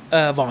in this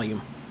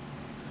volume.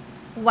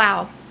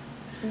 Wow.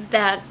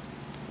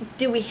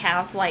 Do we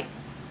have like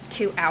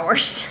 2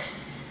 hours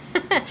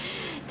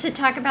to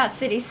talk about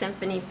city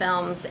symphony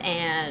films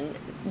and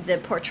the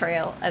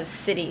portrayal of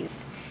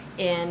cities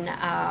in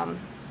the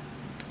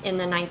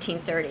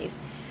 1930s?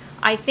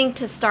 I think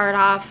to start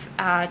off,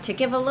 to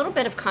give a little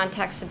bit of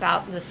context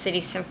about the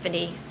city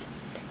symphonies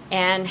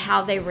and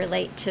how they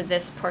relate to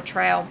this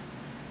portrayal,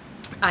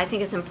 I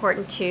think it's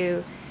important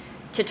to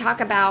talk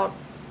about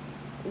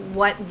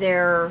what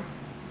the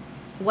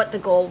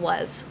goal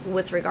was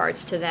with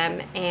regards to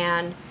them.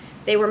 And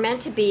they were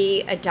meant to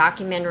be a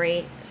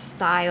documentary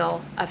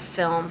style of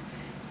film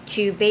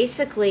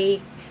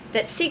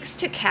that seeks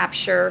to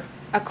capture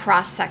a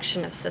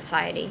cross-section of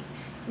society,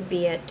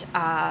 be it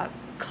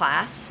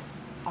class,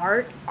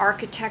 art,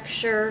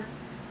 architecture,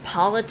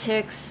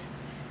 politics,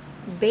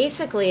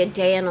 basically a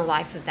day in the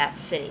life of that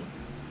city.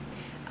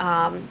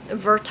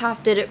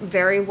 Vertov did it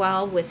very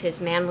well with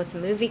his Man with a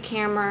Movie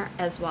Camera,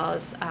 as well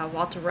as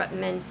Walter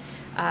Ruttmann,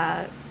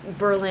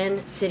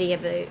 Berlin, City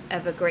of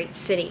a Great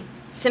City,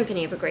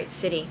 Symphony of a Great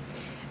City.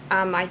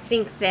 I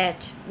think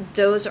that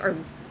those are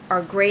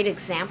great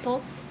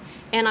examples,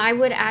 and I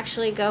would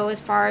actually go as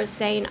far as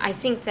saying I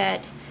think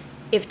that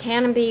if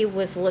Tanabe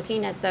was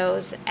looking at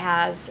those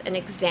as an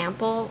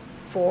example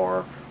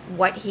for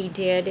what he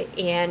did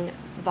in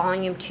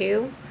Volume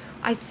 2,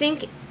 I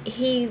think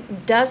he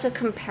does a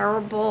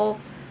comparable,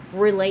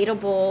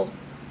 relatable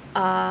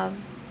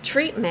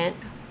treatment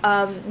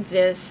of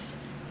this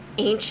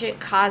ancient,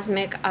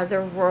 cosmic,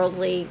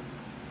 otherworldly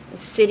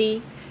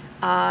city.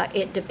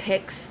 It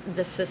depicts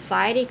the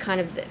society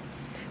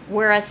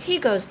whereas he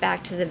goes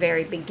back to the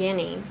very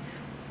beginning,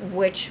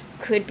 which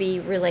could be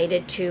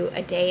related to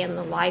a day in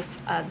the life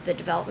of the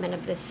development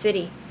of this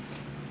city.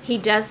 He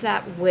does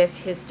that with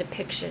his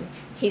depiction.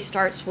 He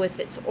starts with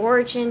its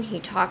origin. He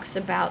talks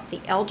about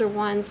the Elder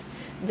Ones,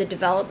 the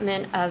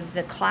development of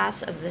the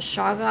class of the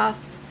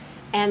Shoggoths,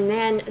 and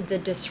then the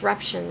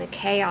disruption, the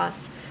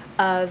chaos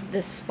of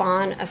the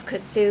spawn of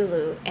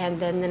Cthulhu, and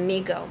then the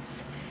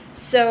Migos.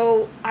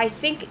 So I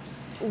think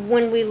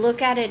when we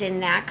look at it in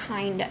that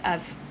kind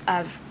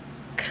of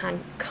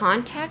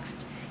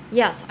context,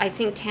 yes, I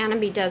think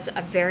Tanabe does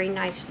a very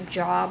nice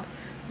job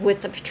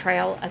with the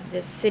portrayal of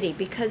this city,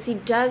 because he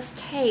does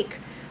take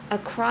a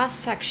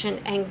cross-section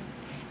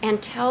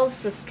and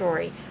tells the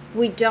story.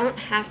 We don't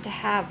have to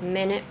have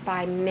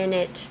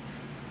minute-by-minute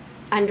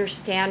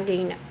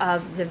understanding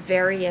of the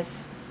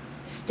various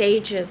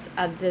stages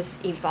of this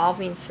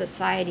evolving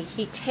society.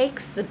 He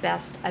takes the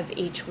best of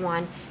each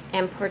one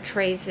and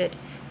portrays it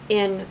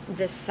in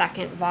this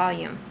second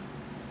volume.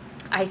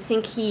 I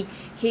think he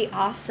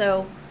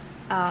also,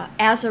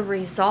 as a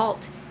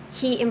result,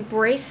 he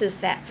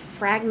embraces that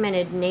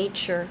fragmented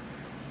nature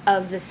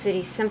of the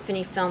city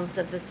symphony films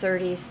of the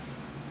 30s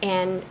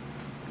and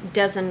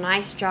does a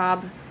nice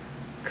job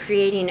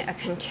creating a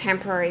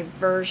contemporary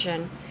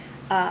version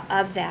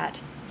of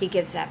that. He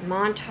gives that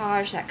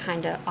montage, that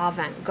kind of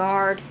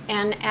avant-garde,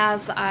 and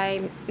as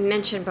I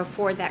mentioned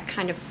before, that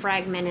kind of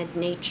fragmented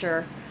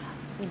nature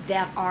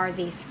that are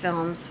these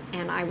films,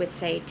 and I would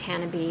say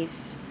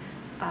Tanabe's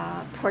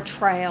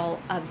portrayal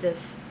of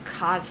this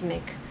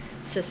cosmic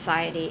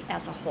society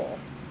as a whole.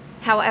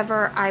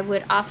 However, I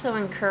would also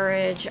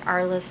encourage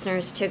our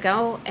listeners to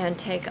go and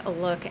take a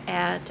look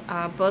at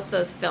both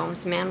those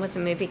films, Man with a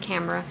Movie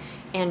Camera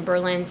and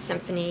Berlin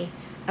Symphony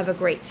of a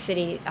Great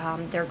City.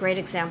 They're great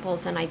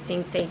examples, and I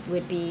think they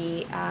would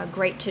be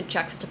great to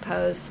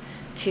juxtapose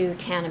to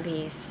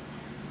Tanabe's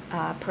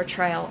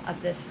portrayal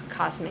of this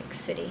cosmic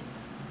city.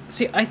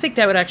 See, I think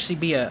that would actually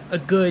be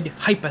a good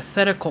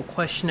hypothetical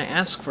question to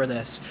ask for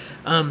this.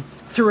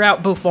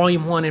 Throughout both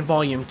Volume 1 and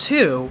Volume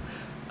 2,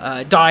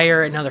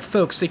 Dyer and other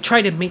folks, they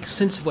try to make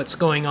sense of what's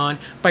going on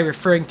by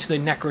referring to the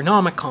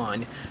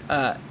Necronomicon.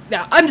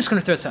 Now, I'm just going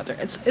to throw this out there.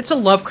 It's a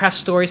Lovecraft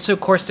story, so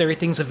of course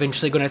everything's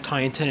eventually going to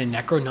tie into the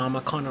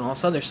Necronomicon and all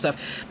this other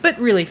stuff. But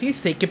really, if you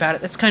think about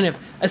it, that's kind of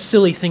a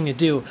silly thing to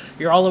do.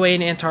 You're all the way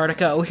in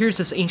Antarctica. Oh, here's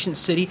this ancient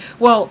city.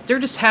 Well, there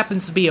just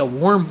happens to be a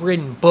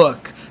worm-ridden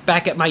book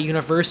back at my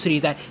university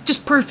that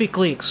just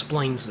perfectly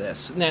explains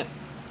this. And that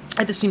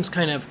just seems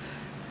kind of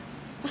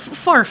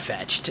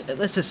far-fetched,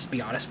 let's just be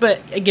honest.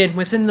 But again,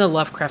 within the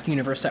Lovecraft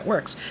universe, that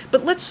works.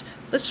 But let's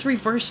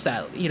reverse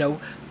that,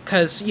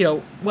 because,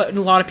 what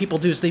a lot of people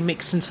do is they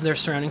make sense of their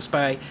surroundings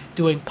by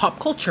doing pop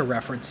culture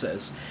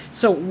references.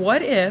 So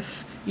what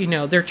if,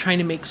 they're trying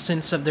to make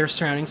sense of their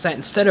surroundings, that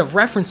instead of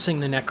referencing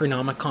the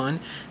Necronomicon,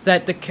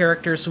 that the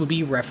characters would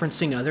be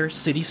referencing other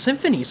city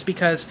symphonies?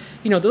 Because,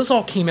 those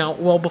all came out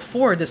well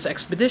before this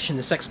expedition.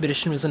 This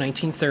expedition was in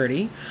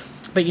 1930.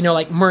 But,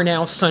 like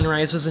Murnau's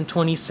Sunrise was in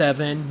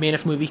 27, Man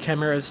of Movie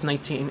Camera was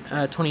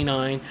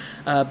 1929,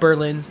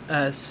 Berlin's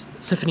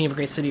Symphony of a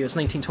Great City was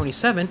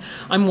 1927.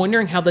 I'm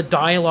wondering how the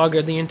dialogue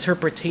or the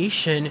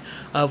interpretation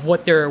of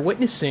what they're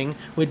witnessing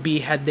would be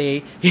had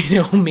they,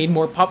 made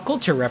more pop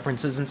culture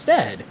references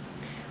instead.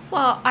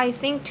 Well, I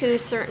think to a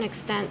certain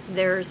extent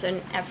there's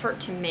an effort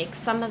to make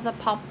some of the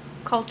pop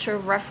culture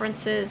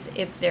references,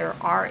 if there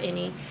are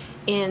any,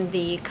 in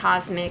the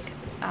cosmic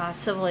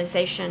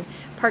civilization,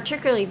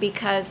 particularly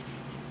because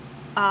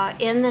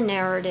in the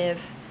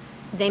narrative,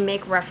 they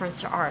make reference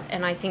to art,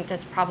 and I think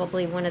that's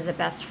probably one of the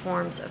best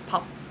forms of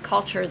pop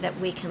culture that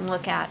we can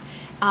look at.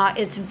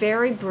 It's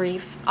very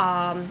brief,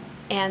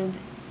 and,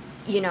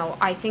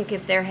 I think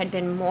if there had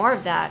been more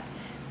of that,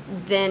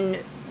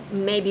 then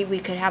maybe we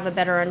could have a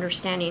better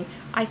understanding.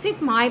 I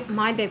think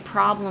my big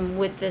problem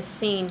with this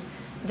scene,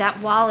 that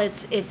while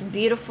it's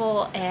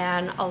beautiful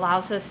and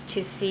allows us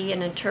to see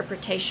an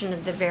interpretation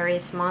of the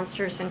various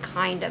monsters and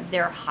kind of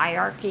their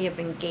hierarchy of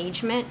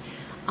engagement,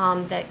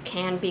 that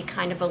can be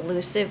kind of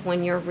elusive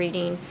when you're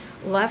reading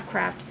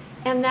Lovecraft.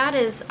 And that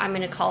is, I'm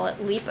going to call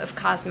it, leap of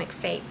cosmic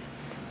faith.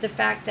 The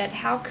fact that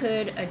how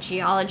could a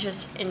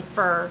geologist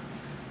infer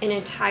an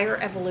entire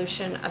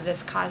evolution of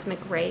this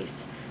cosmic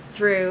race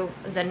through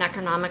the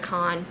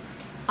Necronomicon,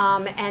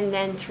 and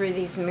then through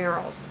these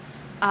murals?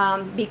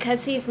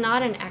 Because he's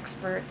not an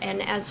expert,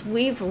 and as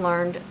we've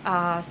learned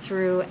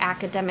through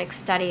academic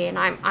study, and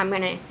I'm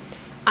going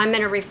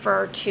to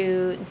refer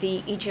to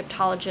the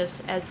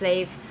Egyptologists as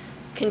they've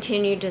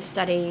continued to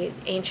study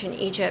ancient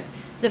Egypt,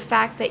 the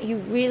fact that you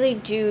really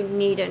do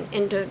need an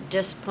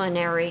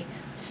interdisciplinary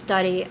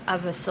study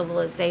of a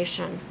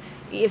civilization.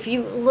 If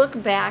you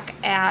look back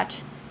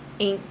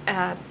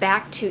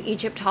to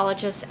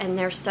Egyptologists and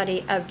their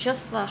study of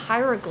just the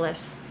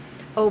hieroglyphs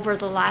over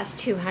the last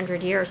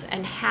 200 years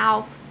and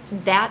how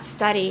that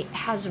study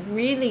has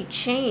really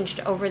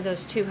changed over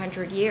those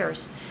 200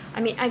 years.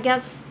 I mean, I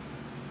guess,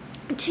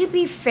 to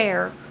be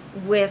fair,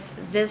 with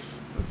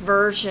this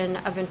version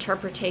of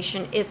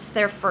interpretation, it's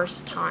their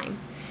first time.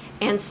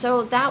 And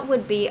so that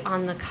would be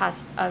on the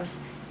cusp of,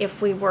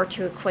 if we were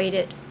to equate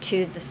it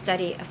to the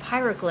study of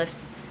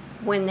hieroglyphs,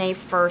 when it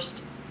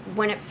first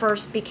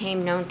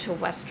became known to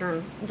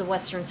the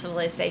Western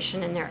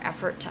civilization in their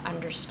effort to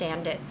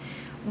understand it.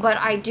 But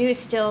I do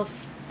still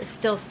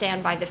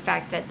stand by the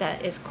fact that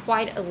that is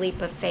quite a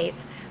leap of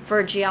faith for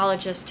a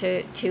geologist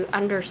to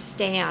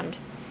understand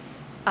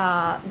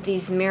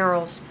these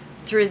murals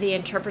through the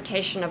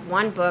interpretation of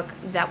one book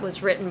that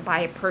was written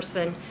by a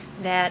person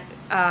that,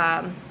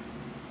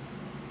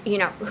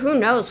 who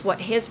knows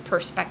what his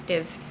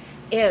perspective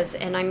is.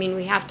 And I mean,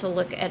 we have to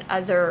look at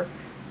other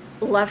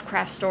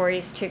Lovecraft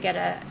stories to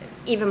get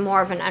even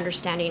more of an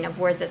understanding of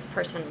where this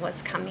person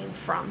was coming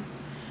from.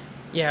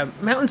 Yeah,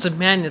 Mountains of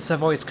Madness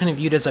I've always kind of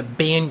viewed as a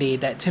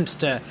band-aid that attempts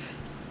to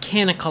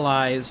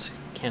canonicalize,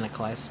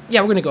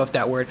 yeah, we're going to go with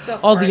that word,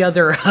 all the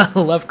other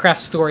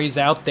Lovecraft stories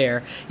out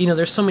there.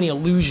 There's so many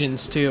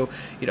allusions to,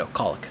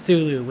 Call of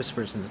Cthulhu,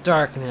 Whispers in the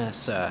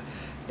Darkness,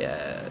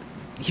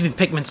 even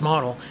Pickman's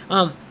Model.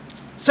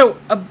 So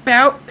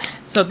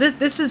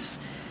this is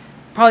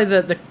probably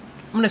the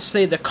I'm going to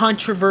say the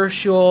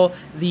controversial,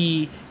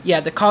 the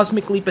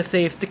cosmic leap of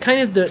faith, the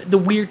kind of the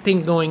weird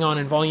thing going on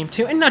in Volume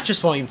 2, and not just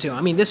Volume 2.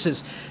 I mean, this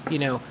is,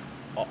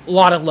 a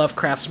lot of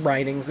Lovecraft's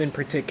writings in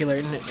particular,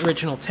 in the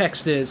original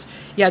text is,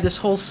 this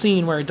whole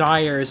scene where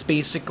Dyer is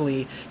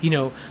basically,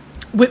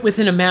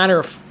 within a matter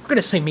of, we're going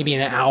to say maybe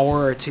an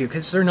hour or two,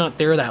 because they're not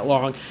there that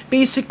long,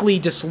 basically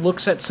just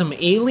looks at some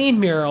alien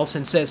murals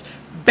and says,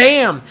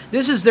 bam,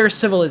 this is their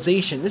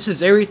civilization. This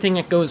is everything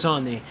that goes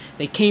on.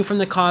 They came from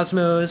the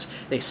cosmos,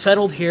 they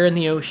settled here in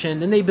the ocean,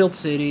 then they built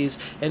cities,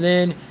 and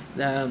then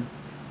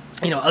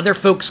other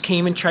folks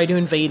came and tried to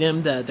invade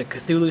them. The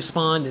Cthulhu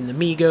spawned, and the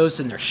Migos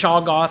and their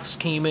Shoggoths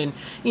came in.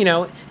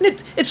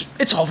 And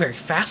it's all very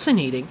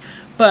fascinating.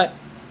 But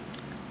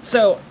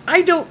so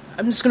I'm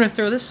just going to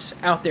throw this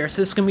out there.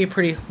 So this is going to be a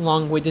pretty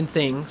long-winded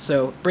thing.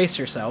 So brace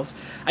yourselves.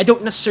 I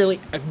don't necessarily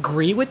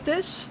agree with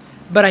this,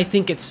 but I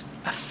think it's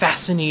a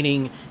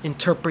fascinating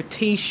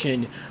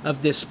interpretation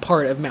of this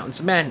part of Mountains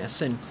of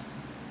Madness. And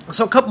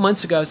so a couple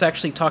months ago, I was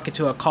actually talking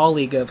to a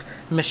colleague of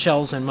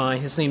Michelle's and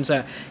mine. His name's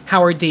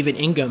Howard David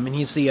Ingham, and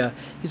he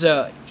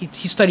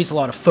studies a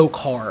lot of folk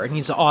horror, and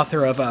he's the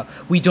author of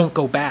We Don't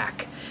Go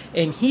Back.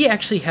 And he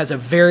actually has a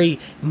very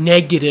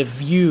negative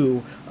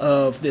view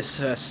of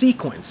this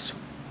sequence.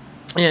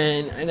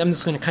 And I'm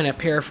just going to kind of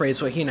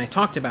paraphrase what he and I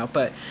talked about,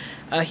 but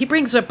he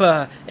brings up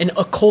an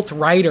occult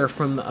writer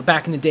from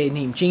back in the day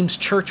named James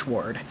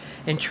Churchward.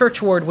 And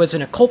Churchward was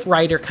an occult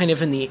writer kind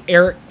of in the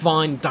Erich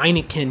von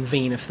Däniken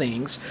vein of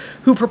things,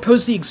 who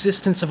proposed the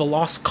existence of a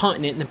lost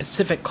continent in the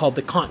Pacific called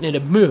the continent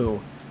of Mu.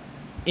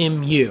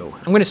 M-U.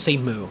 I'm going to say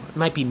Mu. It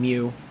might be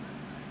Mu.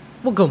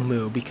 We'll go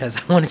Mu because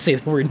I want to say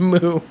the word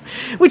Mu,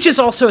 which is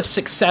also a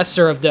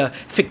successor of the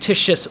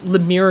fictitious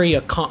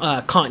Lemuria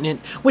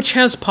continent, which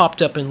has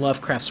popped up in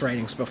Lovecraft's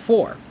writings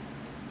before.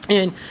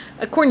 And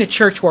according to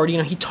Churchward,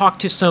 he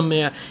talked to some,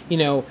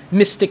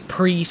 mystic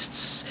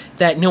priests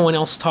that no one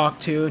else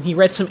talked to, and he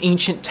read some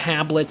ancient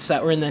tablets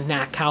that were in the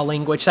Nakau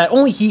language that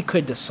only he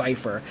could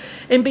decipher.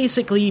 And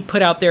basically, he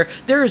put out there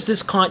is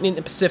this continent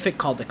in the Pacific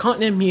called the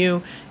continent of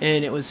Mu,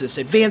 and it was this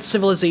advanced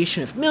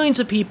civilization of millions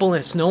of people,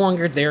 and it's no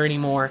longer there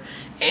anymore.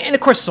 And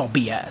of course, it's all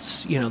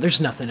BS. There's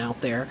nothing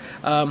out there.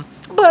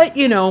 But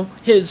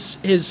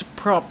his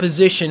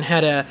proposition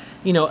had a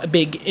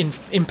big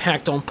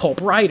impact on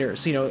pulp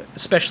writers.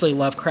 Especially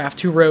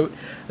Lovecraft, who wrote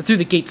Through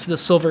the Gates of the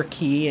Silver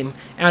Key and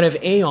Out of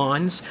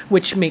Aeons,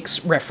 which makes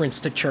reference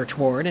to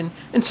Churchward,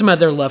 and some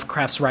other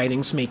Lovecraft's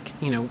writings make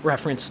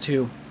reference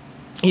to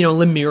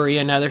Lemuria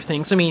and other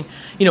things. I mean,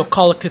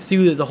 Call of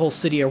Cthulhu, the whole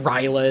city of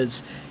Ryla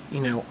is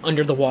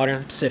under the water in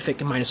the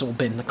Pacific, and might as well have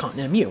been the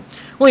continent of Mu.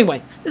 Well,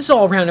 anyway, this is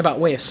all a roundabout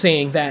way of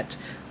saying that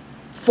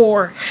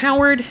for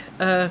Howard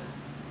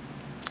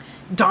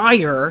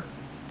Dyer,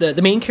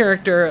 the main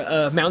character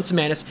of Mountains of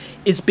Madness,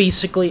 is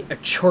basically a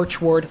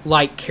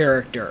Churchward-like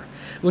character.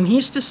 When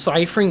he's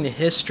deciphering the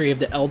history of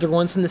the Elder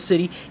Ones in the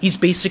city, he's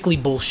basically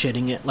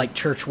bullshitting it like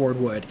Churchward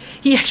would.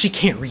 He actually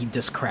can't read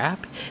this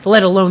crap,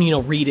 let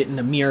alone, read it in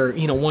a mere,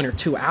 1 or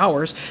 2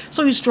 hours.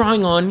 So he's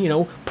drawing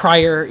on,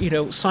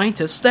 prior,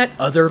 scientists that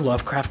other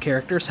Lovecraft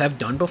characters have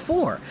done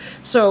before.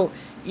 So,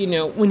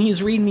 when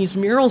he's reading these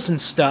murals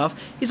and stuff,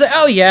 he's like,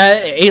 oh yeah,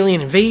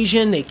 alien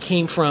invasion, they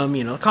came from,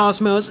 the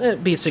cosmos,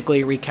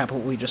 basically a recap of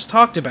what we just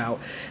talked about.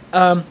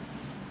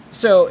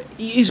 So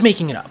he's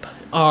making it up.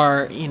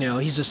 Or,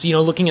 he's just,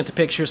 looking at the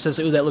picture, says,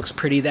 ooh, that looks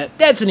pretty,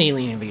 that's an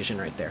alien invasion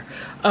right there.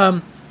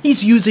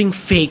 He's using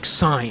fake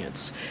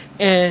science.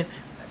 And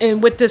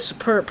with this,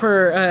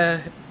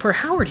 per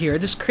Howard here,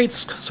 this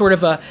creates sort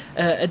of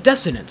a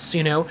dissonance,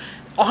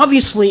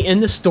 Obviously, in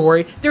the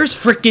story, there's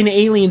frickin'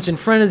 aliens in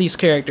front of these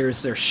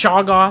characters. There's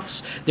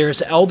Shoggoths,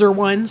 there's Elder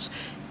Ones,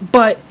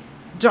 but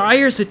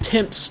Dyer's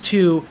attempts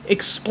to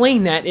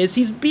explain that is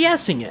he's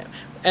BSing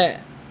it.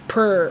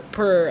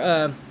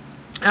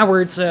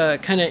 Howard's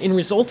kind of end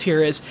result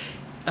here is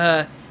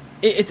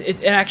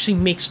it actually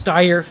makes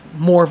Dyer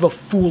more of a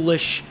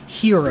foolish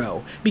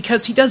hero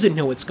because he doesn't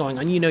know what's going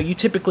on. You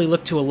typically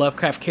look to a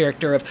Lovecraft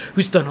character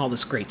who's done all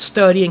this great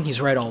studying, he's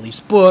read all these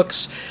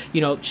books,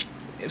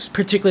 it's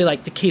particularly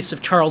like the case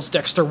of Charles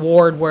Dexter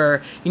Ward,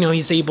 where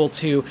he's able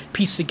to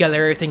piece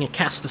together everything and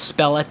cast the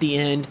spell at the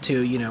end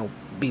to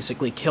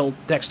basically kill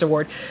Dexter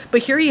Ward.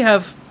 But here you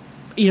have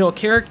a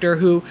character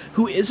who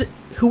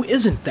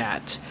isn't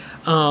that.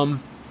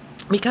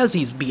 Because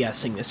he's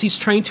BSing this. He's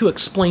trying to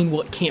explain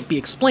what can't be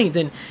explained,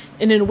 and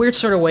in a weird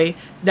sort of way,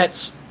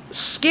 that's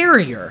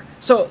scarier.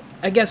 So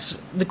I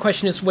guess the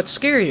question is, what's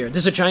scarier?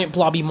 There's a giant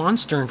blobby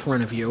monster in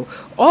front of you,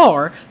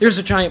 or there's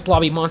a giant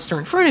blobby monster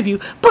in front of you,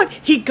 but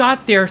he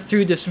got there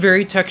through this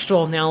very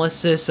textual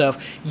analysis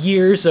of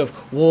years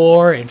of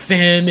war and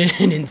famine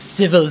and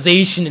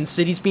civilization and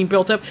cities being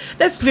built up.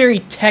 That's very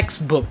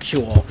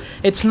textbookual.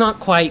 It's not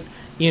quite,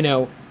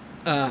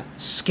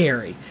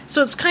 scary.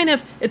 So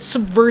it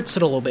subverts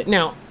it a little bit.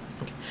 Now,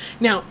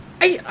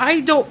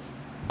 I don't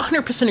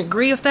 100%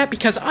 agree with that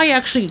because I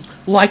actually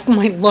like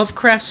my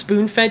Lovecraft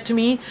spoon-fed to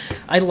me.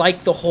 I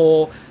like the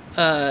whole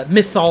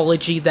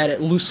mythology that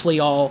it loosely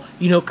all,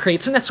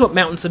 creates, and that's what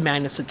Mountains of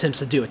Madness attempts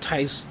to do. It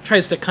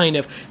tries to kind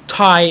of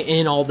tie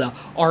in all the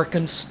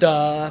Arkham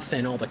stuff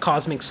and all the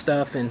cosmic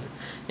stuff and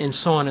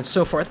so on and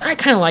so forth. I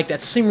kind of like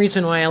that. Same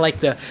reason why I like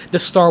the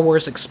Star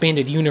Wars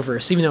expanded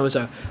universe, even though it was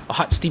a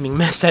hot steaming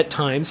mess at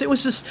times. It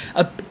was just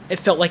it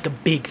felt like a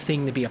big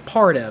thing to be a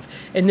part of,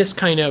 and this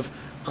kind of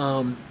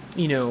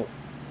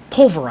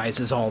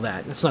pulverizes all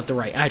that. That's not the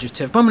right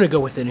adjective, but I'm going to go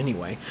with it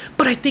anyway.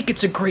 But I think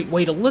it's a great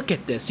way to look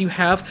at this. You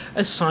have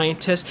a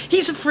scientist.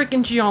 He's a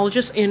freaking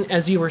geologist, and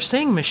as you were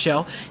saying,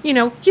 Michelle,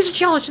 he's a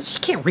geologist. He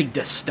can't read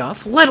this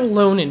stuff, let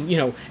alone in,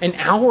 an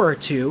hour or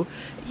two.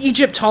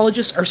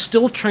 Egyptologists are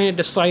still trying to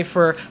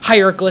decipher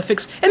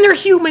hieroglyphics, and they're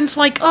humans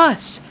like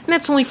us. And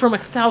that's only from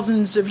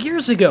thousands of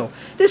years ago.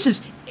 This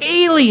is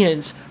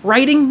aliens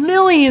writing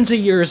millions of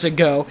years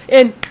ago,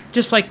 and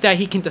just like that,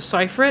 he can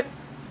decipher it.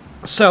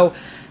 So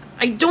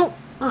I don't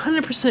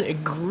 100%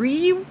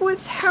 agree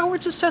with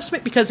Howard's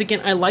assessment, because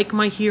again, I like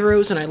my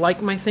heroes and I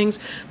like my things,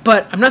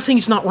 but I'm not saying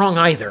he's not wrong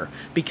either,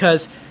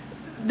 because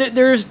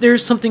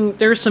there's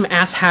some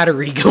ass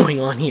hattery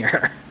going on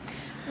here.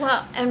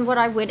 Well, and what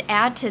I would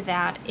add to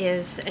that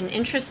is an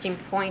interesting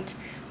point,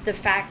 the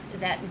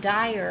fact that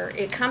Dyer,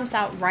 it comes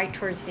out right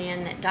towards the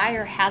end that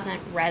Dyer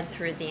hasn't read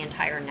through the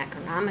entire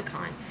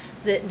Necronomicon.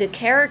 The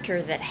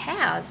character that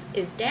has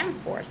is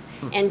Danforth,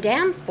 and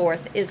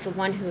Danforth is the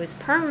one who is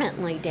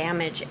permanently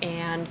damaged,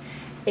 and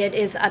it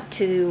is up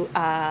to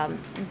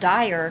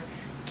Dyer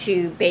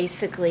to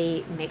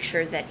basically make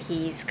sure that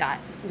he's got,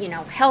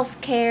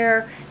 health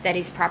care, that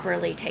he's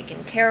properly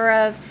taken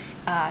care of.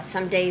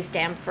 Some days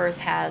Danforth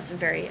has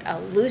very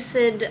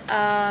lucid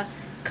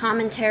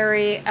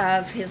commentary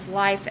of his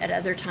life. At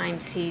other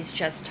times he's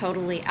just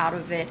totally out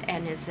of it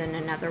and is in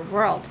another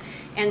world.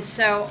 And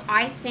so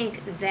I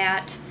think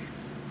that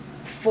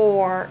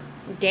for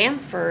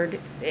Danforth,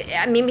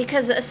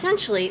 because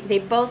essentially they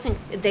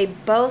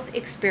both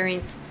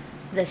experience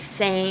the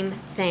same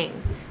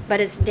thing. But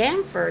it's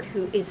Danforth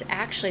who is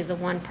actually the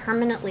one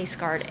permanently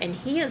scarred, and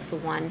he is the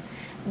one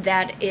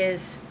that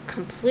is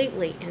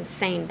completely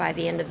insane by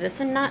the end of this,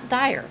 and not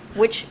Dyer,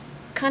 which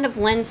kind of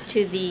lends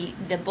to the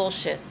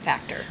bullshit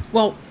factor.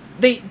 Well,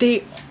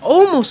 they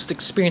almost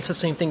experience the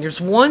same thing. There's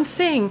one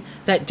thing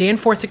that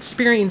Danforth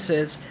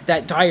experiences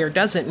that Dyer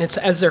doesn't, and it's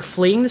as they're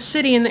fleeing the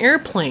city in the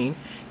airplane,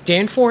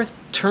 Danforth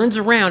turns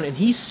around and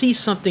he sees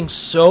something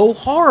so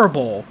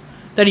horrible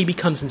that he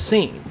becomes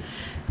insane.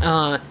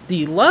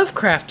 The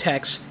Lovecraft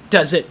text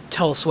doesn't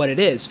tell us what it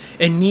is,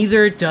 and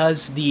neither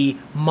does the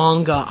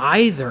manga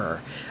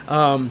either.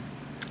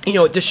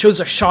 It just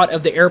shows a shot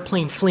of the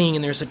airplane fleeing,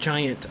 and there's a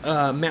giant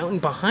mountain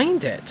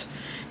behind it.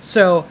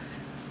 So,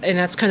 and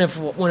that's kind of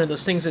one of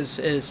those things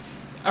is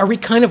are we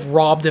kind of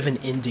robbed of an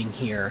ending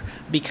here?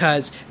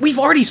 Because we've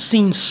already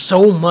seen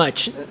so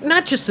much,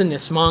 not just in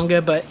this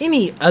manga, but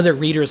any other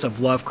readers of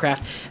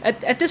Lovecraft.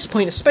 At this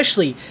point,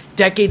 especially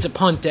decades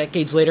upon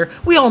decades later,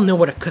 we all know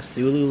what a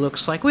Cthulhu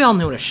looks like. We all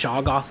know what a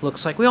Shoggoth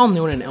looks like. We all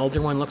know what an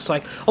Elder One looks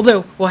like.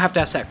 Although, we'll have to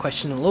ask that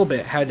question in a little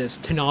bit. How does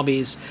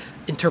Tanabe's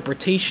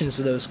interpretations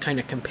of those kind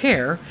of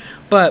compare?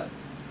 But,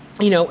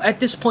 at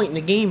this point in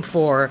the game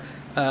for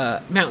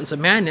Mountains of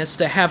Madness,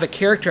 to have a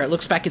character that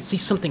looks back and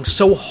sees something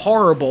so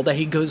horrible that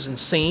he goes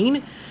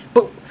insane,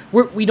 but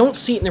we don't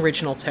see it in the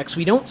original text,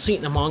 we don't see it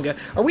in the manga.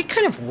 Are we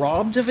kind of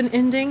robbed of an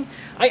ending?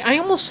 I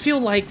almost feel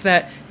like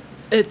that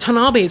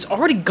Tanabe has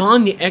already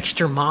gone the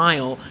extra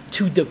mile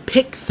to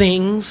depict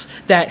things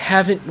that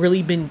haven't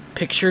really been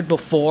pictured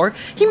before.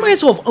 He might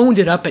as well have owned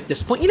it up at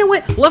this point. You know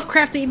what?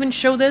 Lovecraft didn't even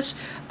show this.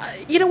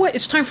 You know what?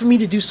 It's time for me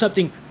to do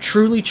something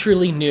truly,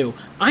 truly new.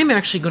 I'm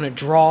actually going to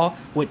draw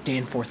what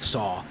Danforth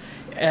saw.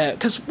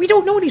 Because we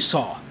don't know what he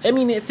saw.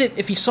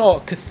 If he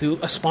saw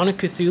a spawn of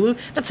Cthulhu,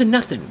 that's a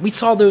nothing. We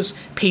saw those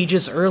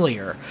pages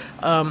earlier.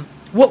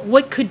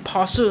 What could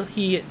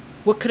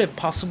have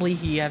possibly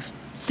he have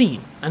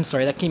seen? I'm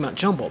sorry, that came out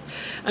jumbled.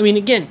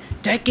 Again,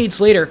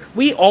 decades later,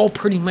 we all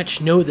pretty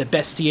much know the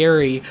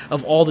bestiary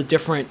of all the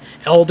different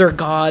elder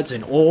gods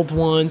and old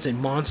ones and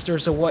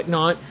monsters and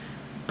whatnot.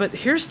 But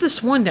here's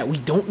this one that we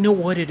don't know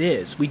what it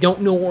is. We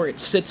don't know where it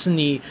sits in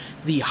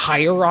the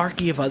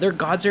hierarchy of other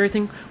gods or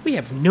everything. We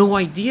have no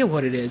idea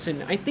what it is,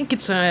 and I think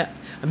it's a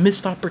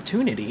missed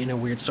opportunity in a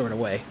weird sort of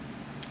way.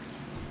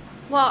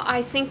 Well,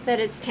 I think that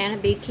it's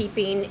Tanabe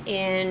keeping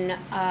in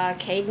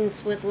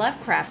cadence with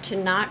Lovecraft to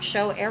not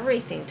show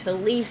everything, to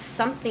leave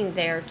something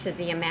there to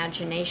the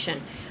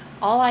imagination.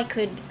 All I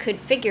could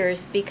figure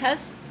is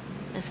because,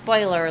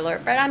 spoiler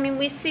alert, but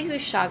we see who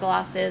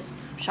Shoggoth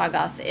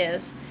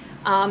is.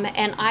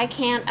 And I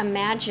can't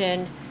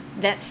imagine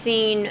that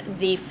seeing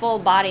the full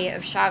body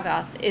of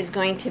Shoggoth is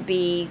going to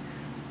be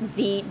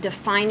the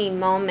defining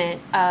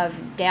moment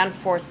of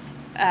Danforth's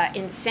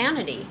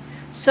insanity.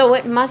 So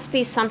it must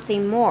be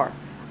something more.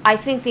 I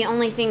think the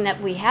only thing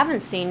that we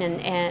haven't seen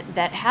and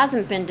that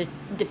hasn't been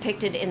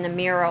depicted in the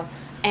mural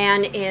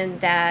and in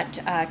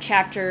that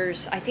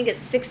chapters, I think it's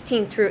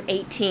 16 through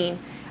 18,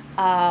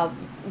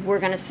 we're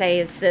going to say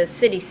is the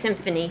City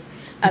Symphony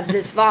of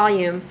this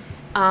volume.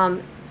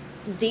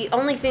 The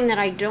only thing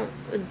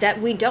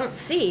that we don't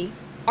see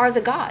are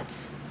the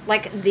gods,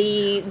 like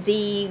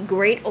the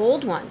great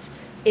old ones.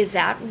 Is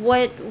that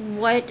what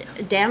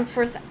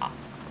Danforth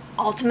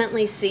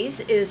ultimately sees?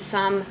 Is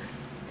some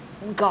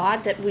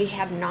god that we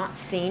have not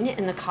seen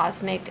in the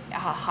cosmic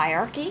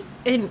hierarchy?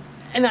 And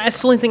And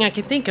that's the only thing I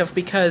can think of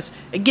because,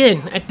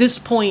 again, at this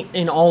point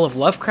in all of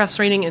Lovecraft's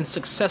writing and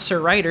successor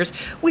writers,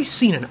 we've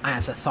seen an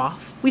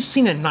Azathoth, we've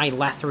seen a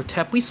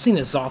Nyarlathotep, we've seen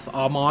a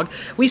Zoth-Amog,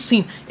 we've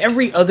seen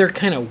every other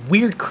kind of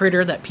weird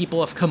critter that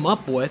people have come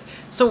up with.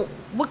 So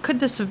what could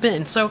this have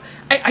been? So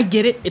I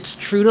get it. It's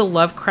true to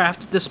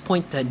Lovecraft at this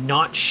point to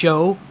not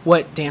show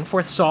what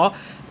Danforth saw.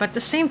 But at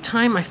the same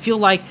time, I feel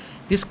like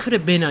this could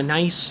have been a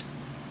nice,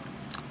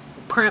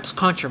 perhaps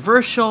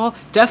controversial,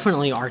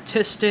 definitely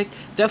artistic,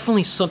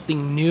 definitely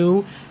something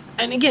new.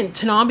 And again,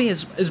 Tanabe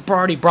has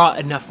already brought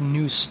enough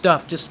new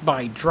stuff just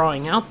by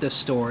drawing out this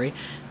story.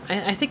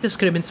 I think this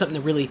could have been something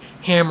to really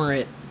hammer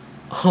it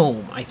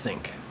home, I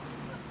think.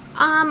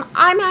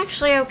 I'm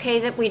actually okay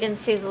that we didn't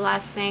see the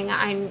last thing.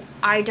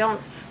 I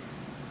don't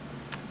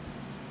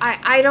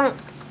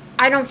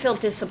feel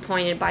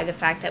disappointed by the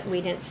fact that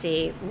we didn't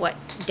see what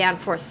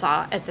Danforth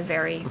saw at the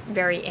very,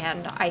 very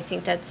end. I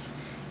think that's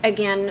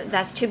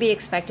to be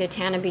expected.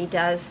 Tanabe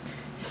does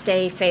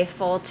stay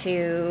faithful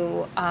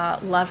to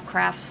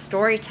Lovecraft's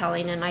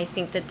storytelling, and I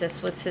think that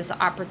this was his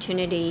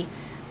opportunity.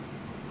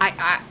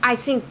 I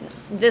think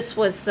this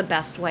was the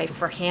best way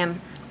for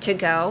him to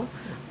go,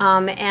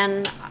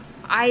 and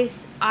I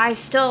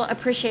still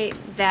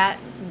appreciate that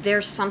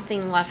there's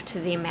something left to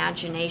the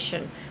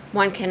imagination.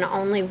 One can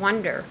only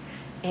wonder,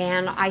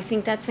 and I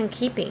think that's in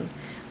keeping.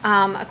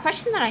 A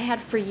question that I had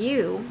for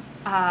you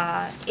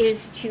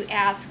is to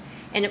ask,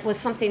 and it was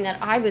something that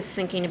I was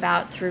thinking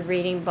about through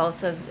reading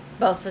both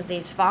of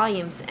these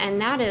volumes, and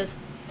that is,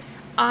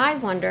 I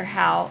wonder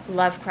how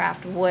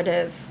Lovecraft would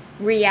have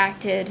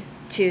reacted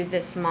to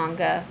this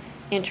manga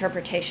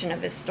interpretation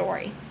of his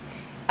story.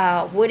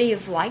 Would he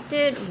have liked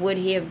it? Would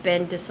he have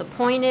been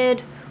disappointed?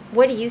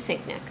 What do you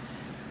think, Nick?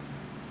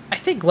 I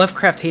think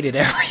Lovecraft hated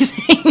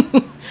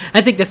everything.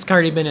 I think that's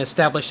already been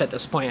established at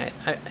this point.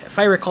 If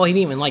I recall, he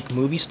didn't even like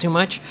movies too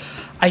much.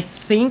 I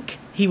think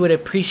he would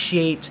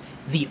appreciate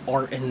the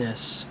art in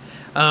this.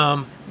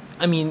 I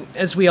mean,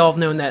 as we all have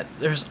known, that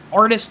there's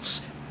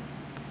artists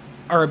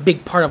are a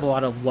big part of a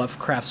lot of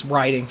Lovecraft's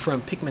writing,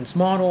 from Pickman's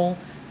Model,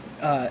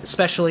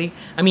 especially.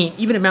 I mean,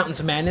 even in Mountains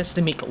of Madness,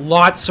 they make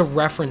lots of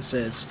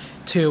references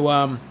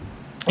to,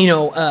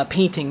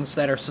 paintings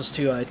that are supposed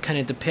to kind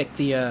of depict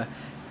the.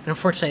 And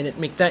unfortunately, I didn't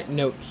make that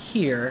note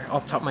here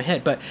off the top of my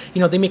head, but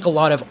they make a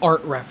lot of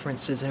art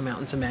references in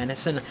Mountains of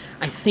Madness, and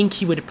I think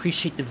he would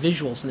appreciate the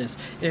visuals in this.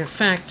 And in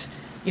fact,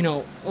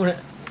 what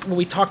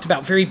we talked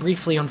about very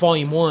briefly on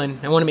Volume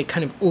 1, I want to make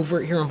kind of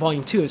overt here on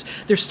Volume 2, is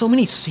there's so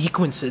many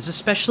sequences,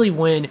 especially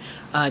when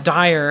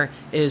Dyer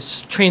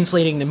is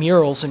translating the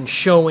murals and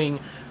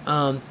showing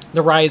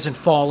the rise and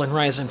fall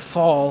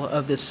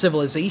of this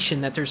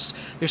civilization, that there's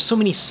so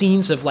many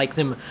scenes of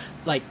them,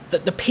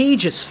 the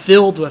page is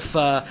filled with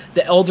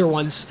the Elder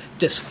Ones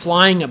just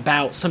flying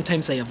about.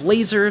 Sometimes they have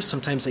lasers,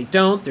 sometimes they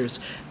don't. There's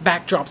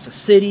backdrops of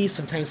cities.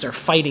 Sometimes they're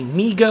fighting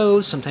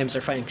Migos, sometimes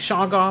they're fighting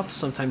Shoggoths,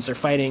 sometimes they're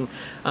fighting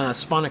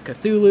Spawn of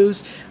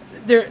Cthulhu's.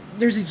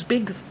 There's these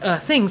big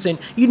things, and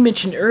you'd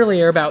mentioned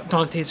earlier about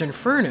Dante's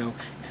Inferno.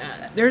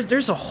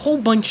 There's a whole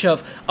bunch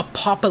of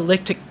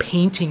apocalyptic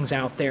paintings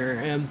out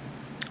there.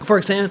 For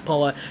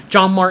example,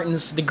 John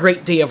Martin's The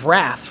Great Day of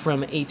Wrath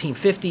from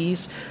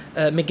 1850s,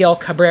 Miguel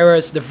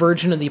Cabrera's The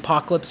Virgin of the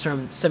Apocalypse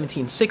from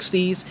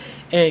 1760s,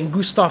 and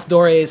Gustave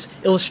Doré's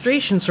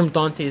Illustrations from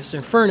Dante's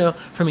Inferno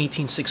from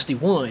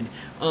 1861.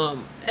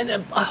 And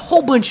a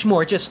whole bunch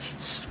more, just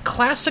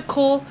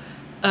classical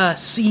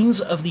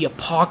scenes of the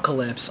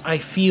apocalypse, I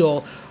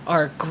feel,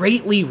 are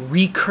greatly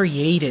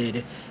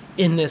recreated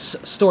in this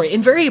story,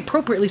 and very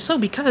appropriately so,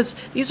 because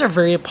these are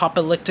very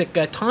apocalyptic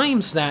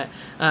times that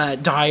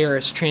Dyer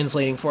is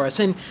translating for us.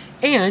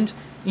 And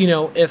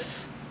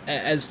if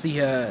as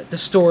the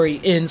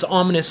story ends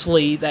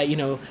ominously that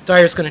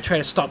Dyer's going to try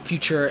to stop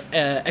future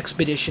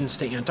expeditions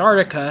to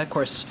Antarctica, of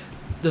course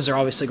those are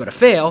obviously going to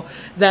fail,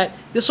 that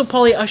this will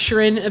probably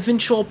usher in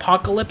eventual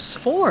apocalypse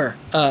for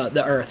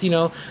the Earth.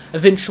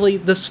 Eventually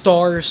the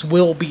stars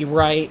will be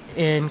right,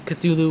 and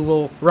Cthulhu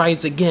will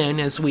rise again,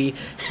 as we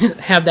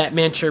have that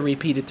mantra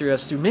repeated through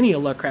many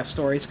of Lovecraft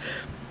stories.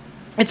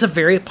 It's a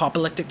very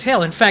apocalyptic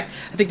tale. In fact,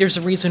 I think there's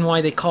a reason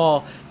why they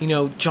call,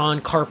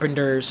 John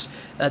Carpenter's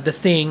The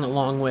Thing,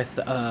 along with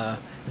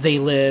They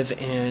Live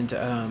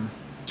and...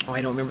 I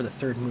don't remember the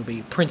third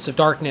movie, Prince of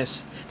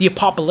Darkness, the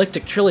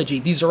apocalyptic trilogy.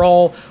 These are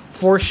all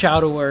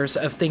foreshadowers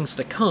of things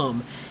to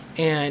come.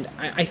 And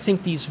I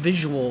think these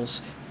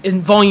visuals,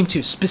 in Volume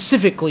 2,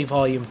 specifically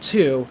Volume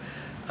 2,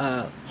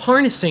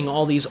 harnessing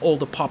all these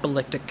old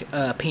apocalyptic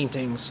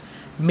paintings,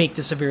 make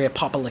this a very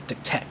apocalyptic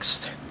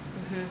text.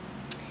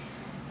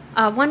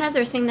 Mm-hmm. One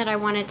other thing that I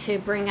wanted to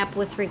bring up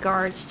with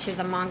regards to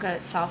the manga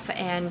itself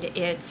and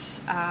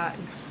its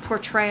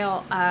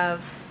portrayal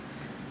of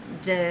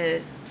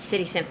the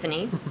City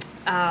Symphony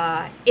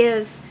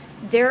is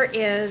there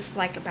is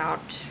I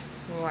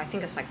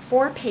think it's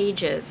 4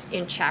 pages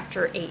in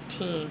chapter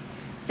 18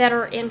 that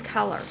are in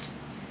color.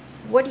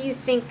 What do you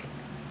think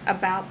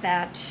about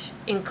that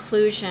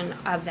inclusion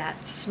of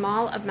that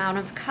small amount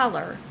of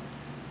color,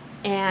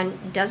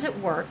 and does it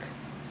work?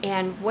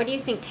 And what do you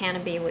think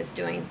Tanabe was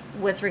doing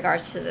with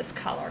regards to this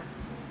color?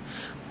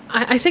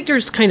 I think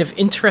there's kind of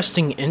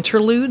interesting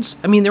interludes.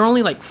 I mean, they're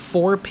only like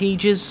 4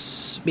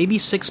 pages, maybe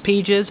 6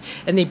 pages,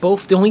 and the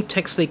only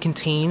text they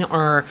contain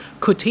are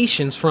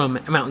quotations from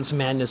Mountains of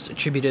Madness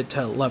attributed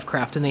to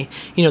Lovecraft. And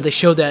they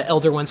show the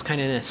Elder Ones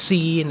kind of in a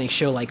sea, and they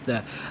show like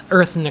the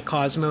Earth and the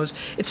cosmos.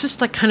 It's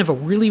just like kind of a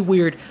really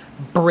weird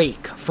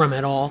break from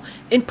it all.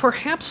 And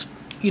perhaps,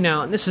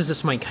 and this is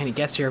just my kind of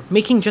guess here,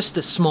 making just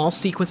a small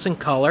sequence in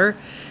color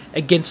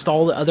against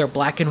all the other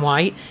black and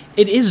white,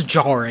 it is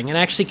jarring. And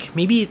actually,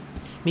 maybe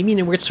in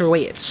a weird sort of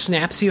way, it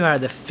snaps you out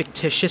of the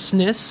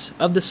fictitiousness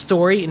of the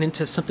story and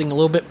into something a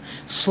little bit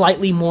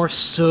slightly more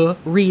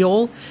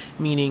surreal,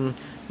 meaning,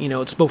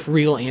 it's both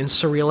real and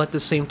surreal at the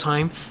same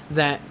time,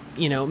 that,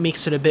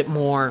 makes it a bit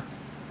more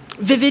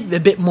vivid, a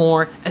bit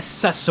more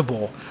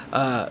accessible.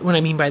 What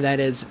I mean by that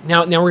is,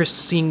 now we're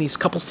seeing these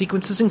couple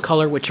sequences in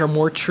color, which are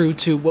more true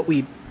to what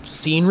we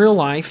see in real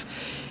life,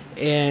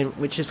 and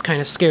which is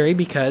kind of scary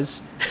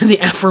because the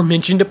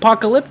aforementioned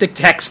apocalyptic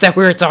text that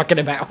we were talking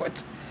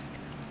about.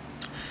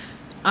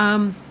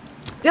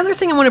 The other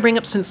thing I want to bring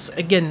up, since,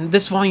 again,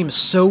 this volume is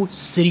so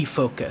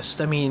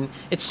city-focused, I mean,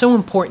 it's so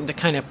important to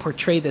kind of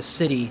portray this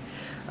city.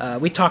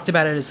 We talked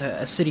about it as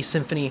a city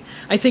symphony.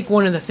 I think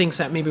one of the things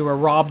that maybe we're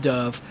robbed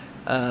of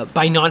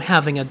by not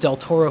having a Del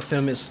Toro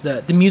film is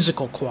the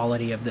musical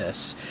quality of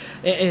this.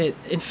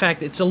 In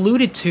fact, it's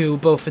alluded to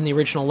both in the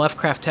original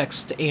Lovecraft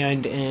text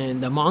and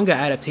in the manga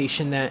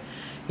adaptation that,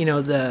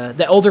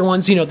 the elder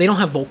ones, they don't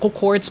have vocal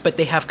cords, but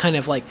they have kind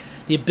of like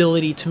the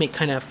ability to make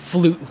kind of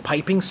flute and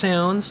piping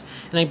sounds.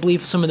 And I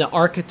believe some of the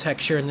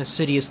architecture in the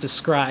city is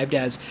described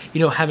as,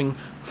 having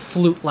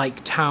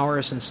flute-like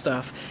towers and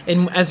stuff.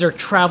 And as they're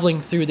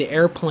traveling through the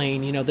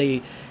airplane,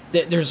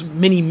 there's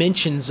many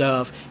mentions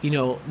of,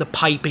 the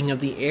piping of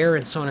the air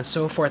and so on and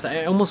so forth.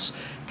 It almost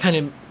kind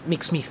of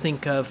makes me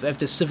think of if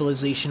the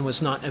civilization was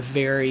not a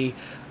very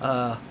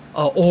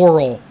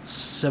oral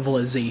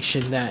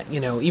civilization, that,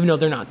 even though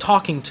they're not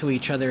talking to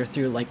each other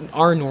through like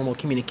our normal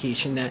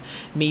communication, that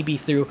maybe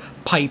through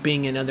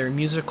piping and other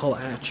musical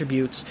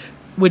attributes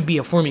would be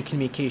a form of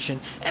communication.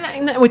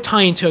 And that would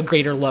tie into a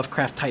greater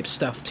Lovecraft type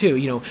stuff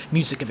too,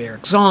 music of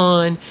Eric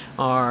Zahn,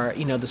 or,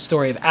 the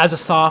story of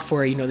Azathoth,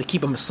 where, they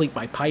keep him asleep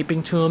by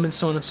piping to him and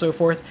so on and so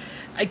forth.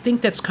 I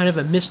think that's kind of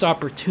a missed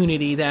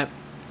opportunity that,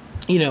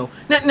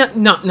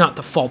 not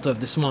the fault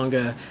of this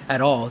manga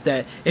at all,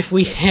 that if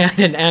we had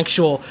an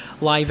actual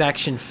live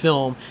action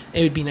film,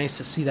 it would be nice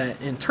to see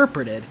that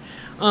interpreted.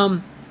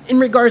 In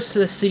regards to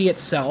the city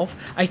itself,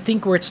 I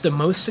think where it's the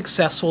most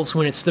successful is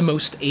when it's the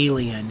most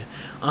alien.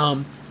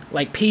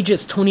 Like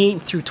pages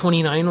 28 through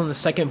 29 on the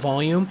second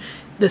volume,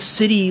 the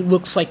city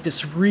looks like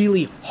this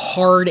really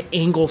hard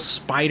angle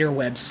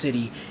spiderweb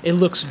city. It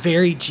looks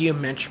very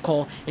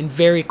geometrical and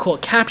very cool.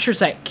 It captures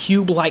that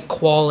cube-like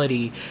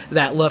quality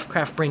that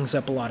Lovecraft brings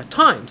up a lot of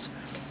times.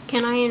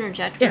 Can I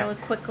interject really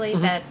quickly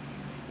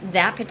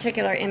that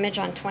particular image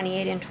on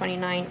 28 and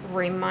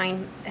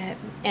 29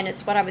 and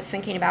it's what I was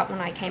thinking about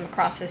when I came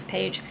across this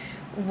page,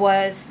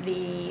 was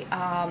the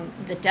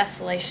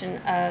desolation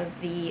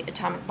of the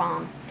atomic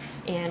bomb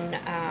in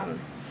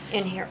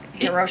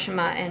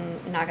Hiroshima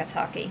and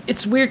Nagasaki.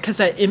 It's weird because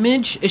that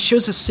image, it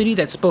shows a city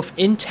that's both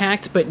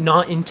intact but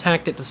not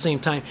intact at the same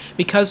time.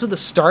 Because of the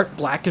stark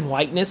black and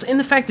whiteness and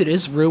the fact that it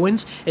is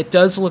ruins, it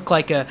does look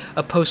like a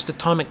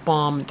post-atomic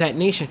bomb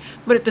detonation.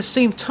 But at the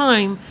same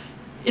time,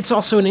 it's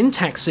also an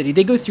intact city.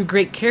 They go through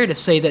great care to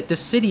say that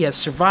this city has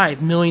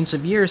survived millions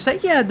of years.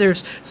 That,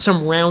 there's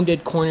some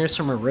rounded corners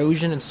from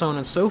erosion and so on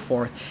and so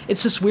forth.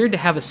 It's just weird to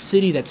have a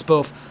city that's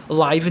both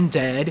alive and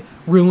dead,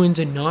 ruined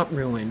and not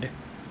ruined.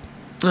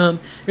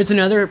 There's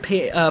another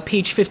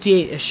page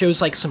 58. It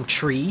shows like some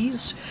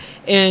trees,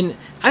 and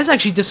I was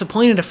actually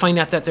disappointed to find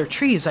out that they're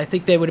trees. I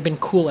think they would have been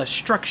cool as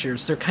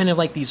structures. They're kind of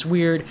like these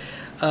weird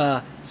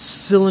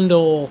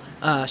cylindrical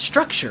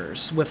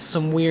structures with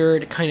some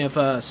weird kind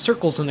of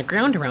circles in the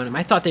ground around them.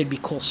 I thought they'd be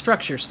cool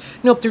structures.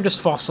 Nope, they're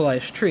just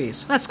fossilized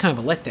trees. That's kind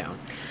of a letdown.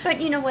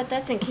 But you know what?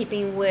 That's in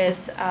keeping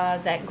with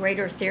that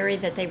greater theory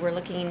that they were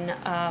looking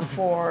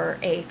for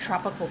a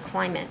tropical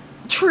climate.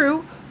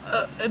 True.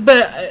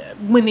 But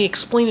when they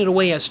explain it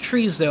away as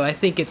trees, though, I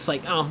think it's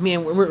like, oh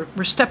man,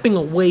 we're stepping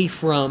away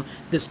from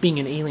this being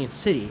an alien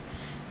city.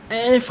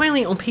 And then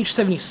finally, on page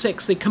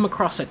 76, they come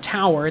across a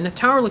tower, and the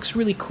tower looks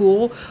really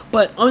cool,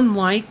 but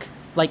unlike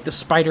the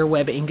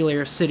spiderweb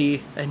angular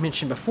city I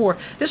mentioned before,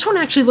 this one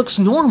actually looks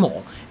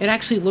normal. It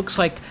actually looks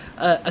like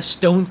a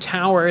stone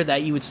tower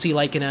that you would see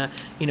like in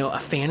a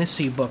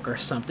fantasy book or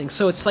something.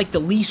 So it's like the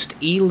least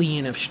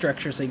alien of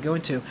structures they go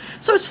into.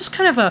 So it's just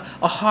kind of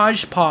a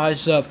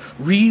hodgepodge of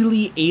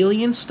really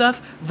alien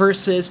stuff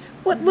versus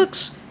what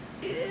looks,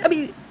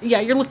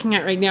 you're looking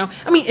at right now.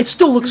 It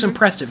still looks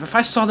impressive. If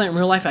I saw that in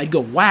real life, I'd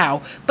go,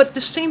 wow. But at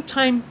the same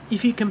time,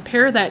 if you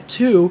compare that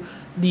to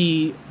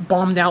the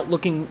bombed out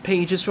looking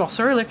pages we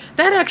saw earlier,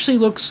 that actually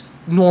looks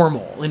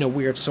normal in a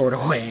weird sort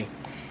of way.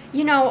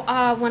 When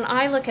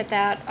I look at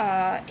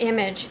that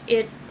image,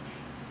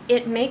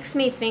 it makes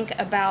me think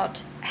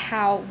about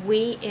how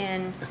we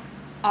in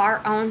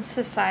our own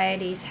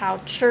societies, how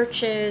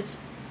churches,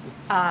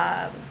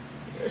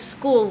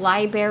 school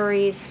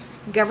libraries,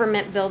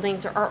 government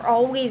buildings are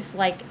always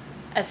like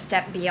a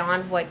step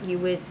beyond what you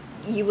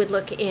would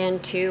look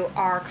into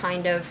our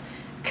kind of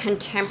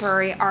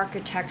contemporary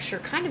architecture,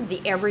 kind of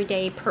the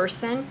everyday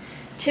person.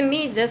 To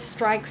me, this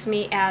strikes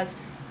me as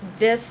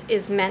this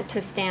is meant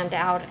to stand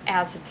out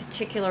as a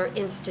particular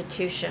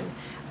institution,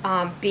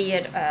 be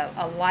it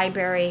a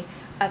library,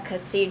 a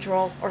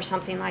cathedral, or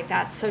something like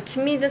that. So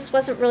to me, this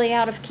wasn't really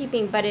out of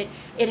keeping, but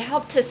it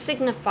helped to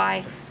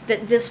signify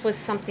that this was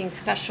something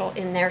special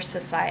in their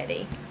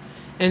society.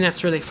 And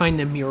that's where they find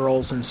the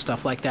murals and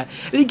stuff like that.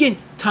 And again,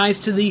 ties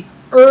to the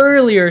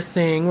earlier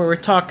thing where we're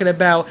talking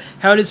about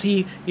how does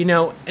he, in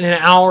an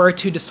hour or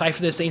two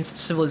decipher this ancient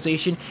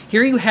civilization.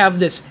 Here you have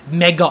this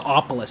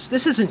megapolis.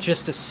 This isn't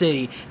just a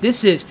city.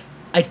 This is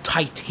a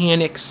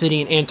titanic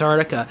city in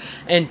Antarctica.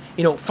 And,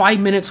 5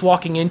 minutes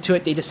walking into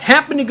it, they just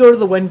happen to go to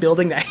the one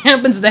building that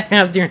happens to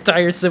have their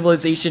entire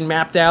civilization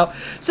mapped out.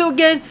 So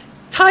again,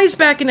 ties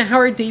back into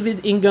Howard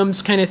David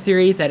Ingham's kind of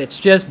theory that it's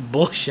just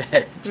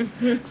bullshit.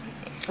 Mm-hmm.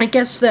 I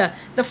guess the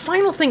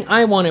final thing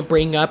I want to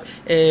bring up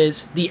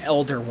is the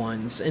Elder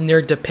Ones and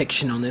their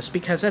depiction on this,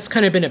 because that's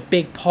kind of been a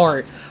big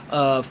part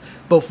of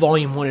both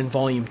Volume 1 and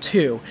Volume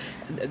 2.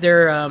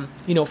 They're,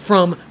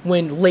 from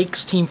when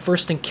Lake's team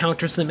first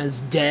encounters them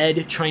as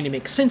dead, trying to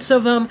make sense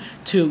of them,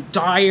 to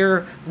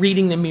Dyer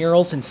reading the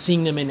murals and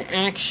seeing them in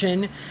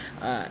action.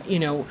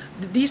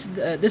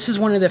 This is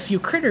one of the few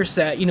critters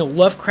that,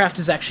 Lovecraft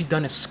has actually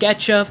done a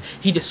sketch of.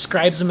 He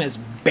describes them as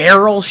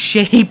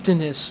barrel-shaped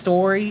in his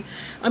story.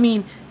 I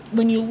mean,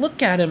 when you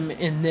look at him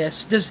in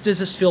this, does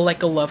this feel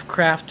like a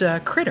Lovecraft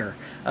critter?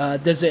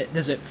 Does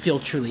it feel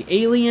truly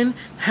alien?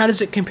 How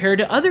does it compare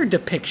to other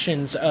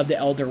depictions of the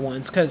Elder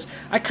Ones? Because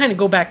I kind of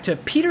go back to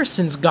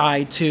Peterson's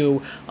guide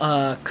to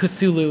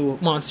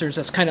Cthulhu monsters.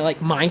 That's kind of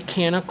like my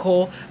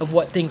canonical of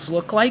what things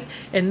look like.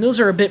 And those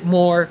are a bit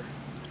more,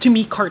 to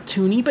me,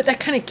 cartoony, but that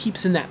kind of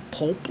keeps in that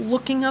pulp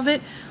looking of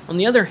it. On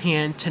the other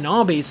hand,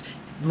 Tanabe's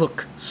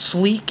look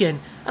sleek and,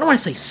 I don't want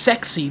to say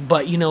sexy,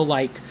 but,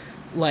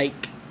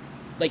 like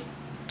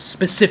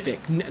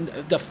specific,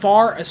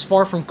 as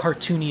far from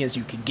cartoony as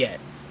you could get.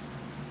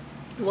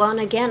 Well, and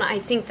again, I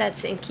think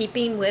that's in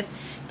keeping with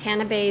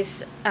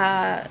Tanabe's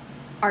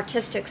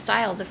artistic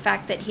style, the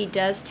fact that he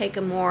does take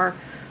a more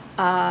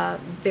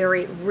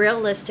very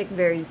realistic,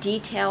 very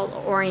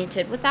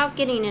detail-oriented, without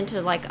getting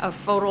into like a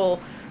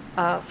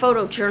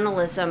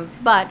photojournalism,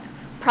 but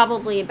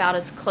probably about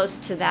as close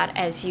to that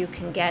as you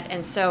can get.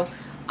 And so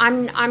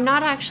I'm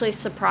not actually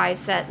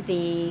surprised that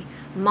the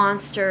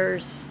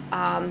monsters,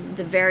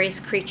 the various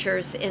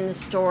creatures in the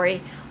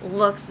story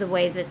look the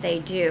way that they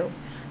do.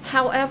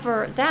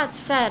 However, that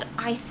said,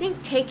 I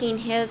think taking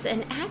his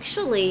and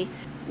actually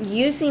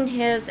using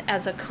his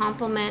as a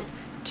complement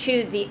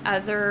to the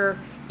other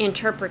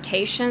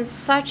interpretations,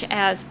 such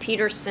as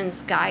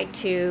Peterson's guide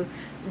to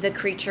the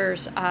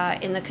creatures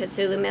in the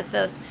Cthulhu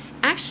mythos,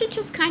 actually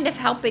just kind of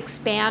help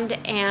expand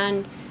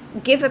and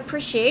give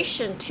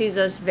appreciation to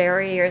those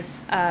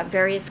various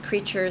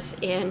creatures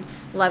in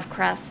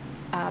Lovecraft's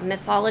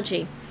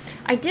mythology.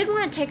 I did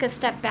want to take a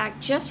step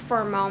back just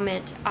for a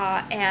moment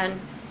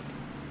and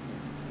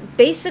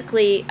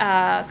basically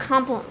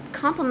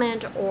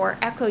compliment or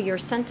echo your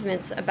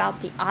sentiments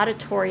about the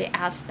auditory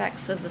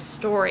aspects of the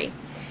story,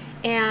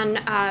 and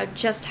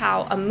just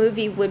how a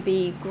movie would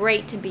be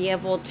great to be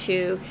able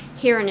to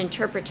hear an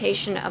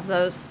interpretation of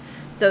those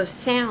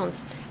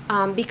sounds,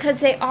 because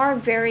they are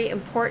very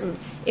important.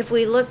 If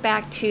we look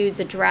back to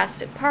the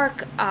Jurassic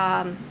Park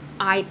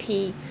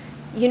IP,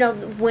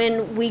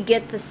 when we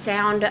get the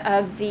sound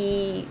of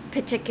the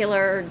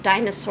particular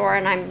dinosaur,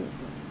 and I'm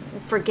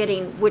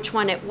forgetting which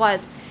one it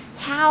was,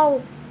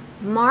 how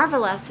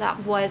marvelous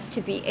that was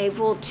to be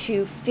able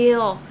to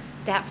feel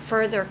that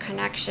further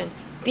connection.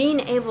 Being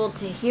able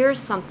to hear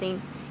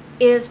something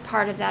is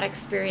part of that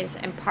experience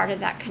and part of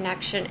that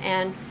connection,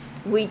 and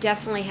we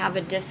definitely have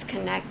a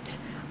disconnect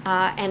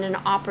and an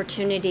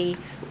opportunity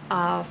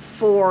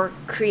for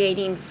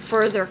creating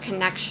further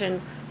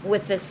connection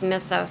with this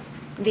mythos.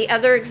 The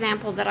other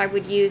example that I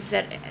would use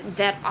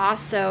that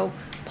also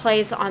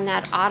plays on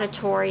that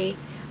auditory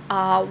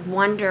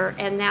wonder,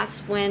 and that's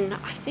when,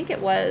 I think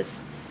it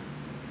was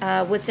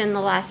within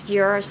the last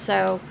year or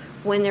so,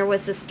 when there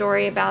was a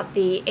story about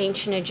the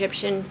ancient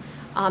Egyptian,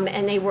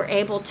 and they were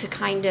able to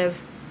kind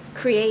of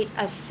create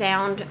a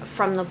sound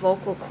from the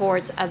vocal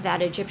cords of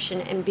that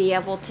Egyptian and be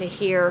able to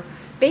hear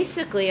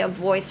basically a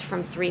voice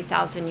from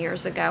 3,000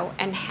 years ago,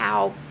 and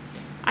how,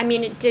 I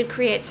mean, it did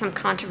create some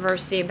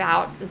controversy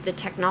about the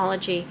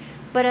technology,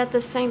 but at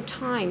the same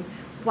time,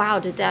 wow,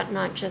 did that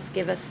not just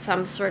give us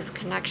some sort of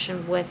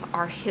connection with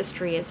our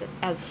history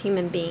as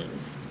human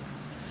beings?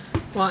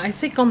 Well, I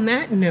think on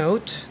that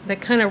note,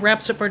 that kind of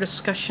wraps up our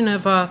discussion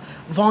of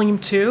Volume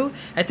 2.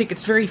 I think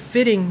it's very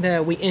fitting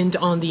that we end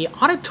on the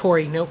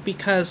auditory note,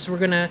 because we're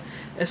going to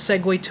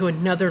segue to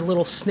another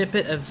little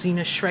snippet of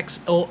Zeena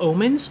Schreck's Ill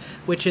Omens,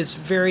 which is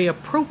very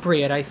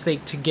appropriate, I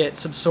think, to get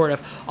some sort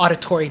of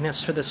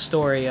auditoriness for the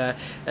story.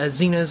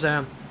 Zeena's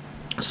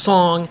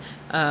song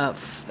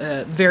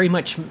very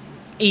much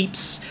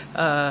apes,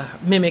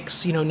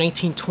 mimics,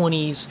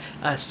 1920s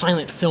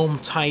silent film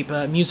type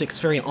music. It's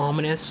very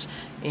ominous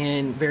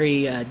and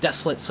very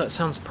desolate, so it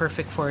sounds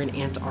perfect for an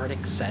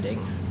Antarctic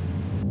setting.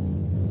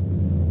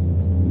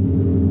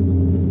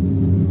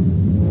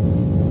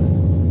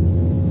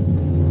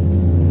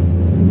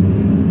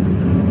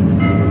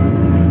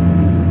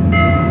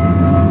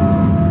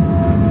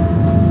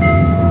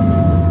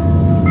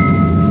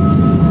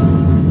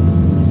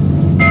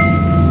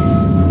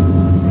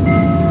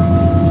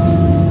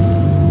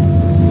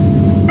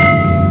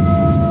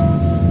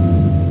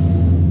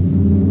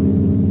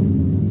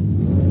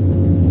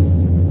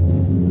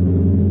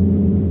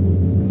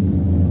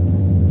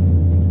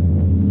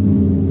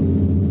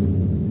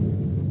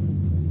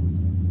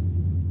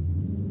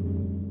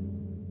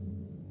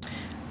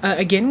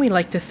 Again, we'd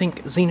like to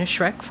thank Xena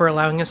Shrek for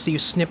allowing us to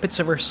use snippets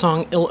of her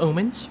song Ill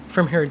Omens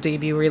from her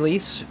debut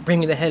release, Bring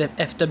Me the Head of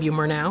F.W.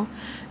 Murnau,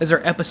 as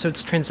our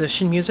episode's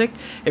transition music.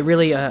 It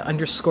really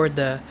underscored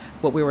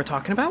what we were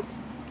talking about.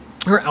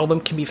 Her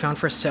album can be found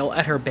for sale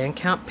at her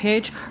Bandcamp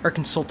page or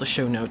consult the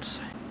show notes.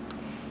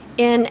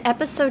 In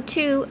episode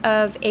 2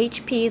 of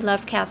H.P.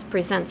 Lovecast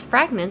Presents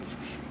Fragments,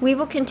 we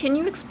will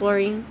continue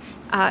exploring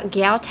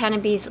Gao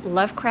Tanabe's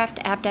Lovecraft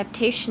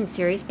adaptation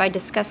series by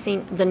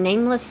discussing The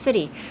Nameless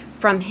City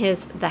from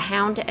his The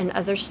Hound and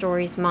Other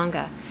Stories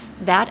manga.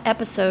 That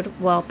episode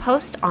will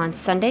post on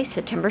Sunday,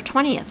 September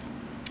 20th.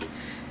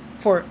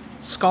 For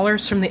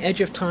Scholars from the Edge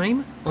of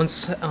Time, on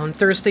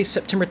Thursday,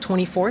 September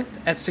 24th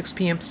at 6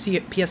 p.m.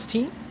 PST,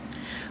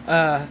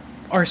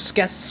 our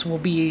guests will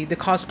be the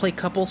cosplay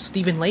couple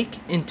Stephen Lake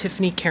and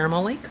Tiffany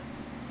Caramel Lake.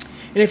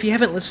 And if you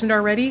haven't listened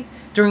already,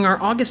 during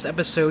our August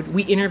episode,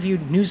 we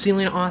interviewed New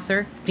Zealand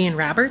author Dan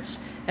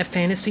Roberts, a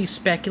fantasy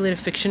speculative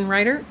fiction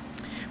writer.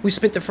 We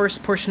spent the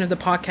first portion of the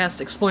podcast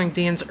exploring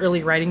Dan's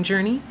early writing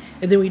journey,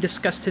 and then we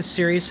discussed his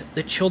series,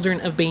 The Children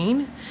of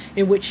Bane,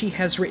 in which he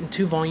has written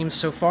 2 volumes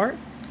so far.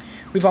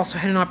 We've also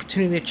had an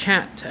opportunity to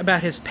chat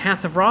about his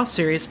Path of Ra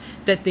series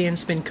that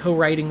Dan's been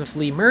co-writing with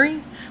Lee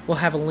Murray. We'll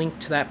have a link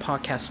to that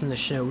podcast in the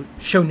show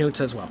notes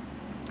as well.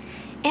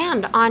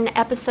 And on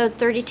episode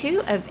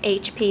 32 of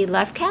HP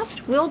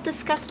Lovecast, we'll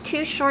discuss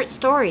 2 short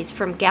stories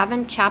from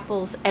Gavin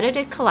Chappell's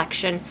edited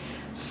collection,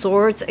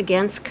 Swords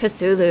Against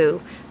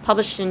Cthulhu,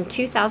 published in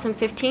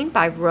 2015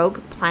 by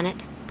Rogue Planet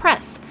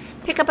Press.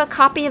 Pick up a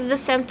copy of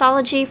this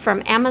anthology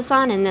from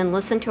Amazon and then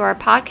listen to our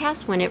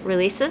podcast when it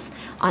releases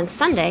on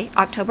Sunday,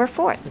 October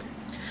 4th.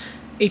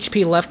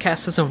 HP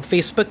Lovecast is on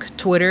Facebook,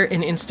 Twitter,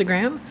 and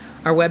Instagram.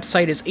 Our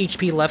website is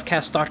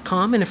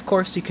hplovecast.com, and of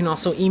course, you can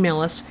also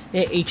email us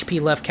at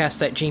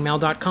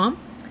hplovecast@gmail.com.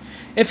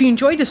 If you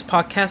enjoyed this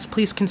podcast,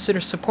 please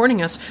consider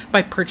supporting us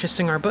by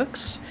purchasing our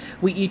books.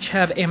 We each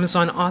have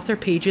Amazon author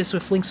pages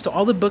with links to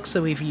all the books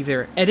that we've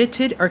either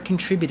edited or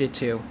contributed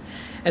to.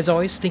 As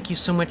always, thank you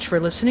so much for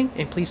listening,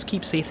 and please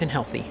keep safe and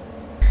healthy.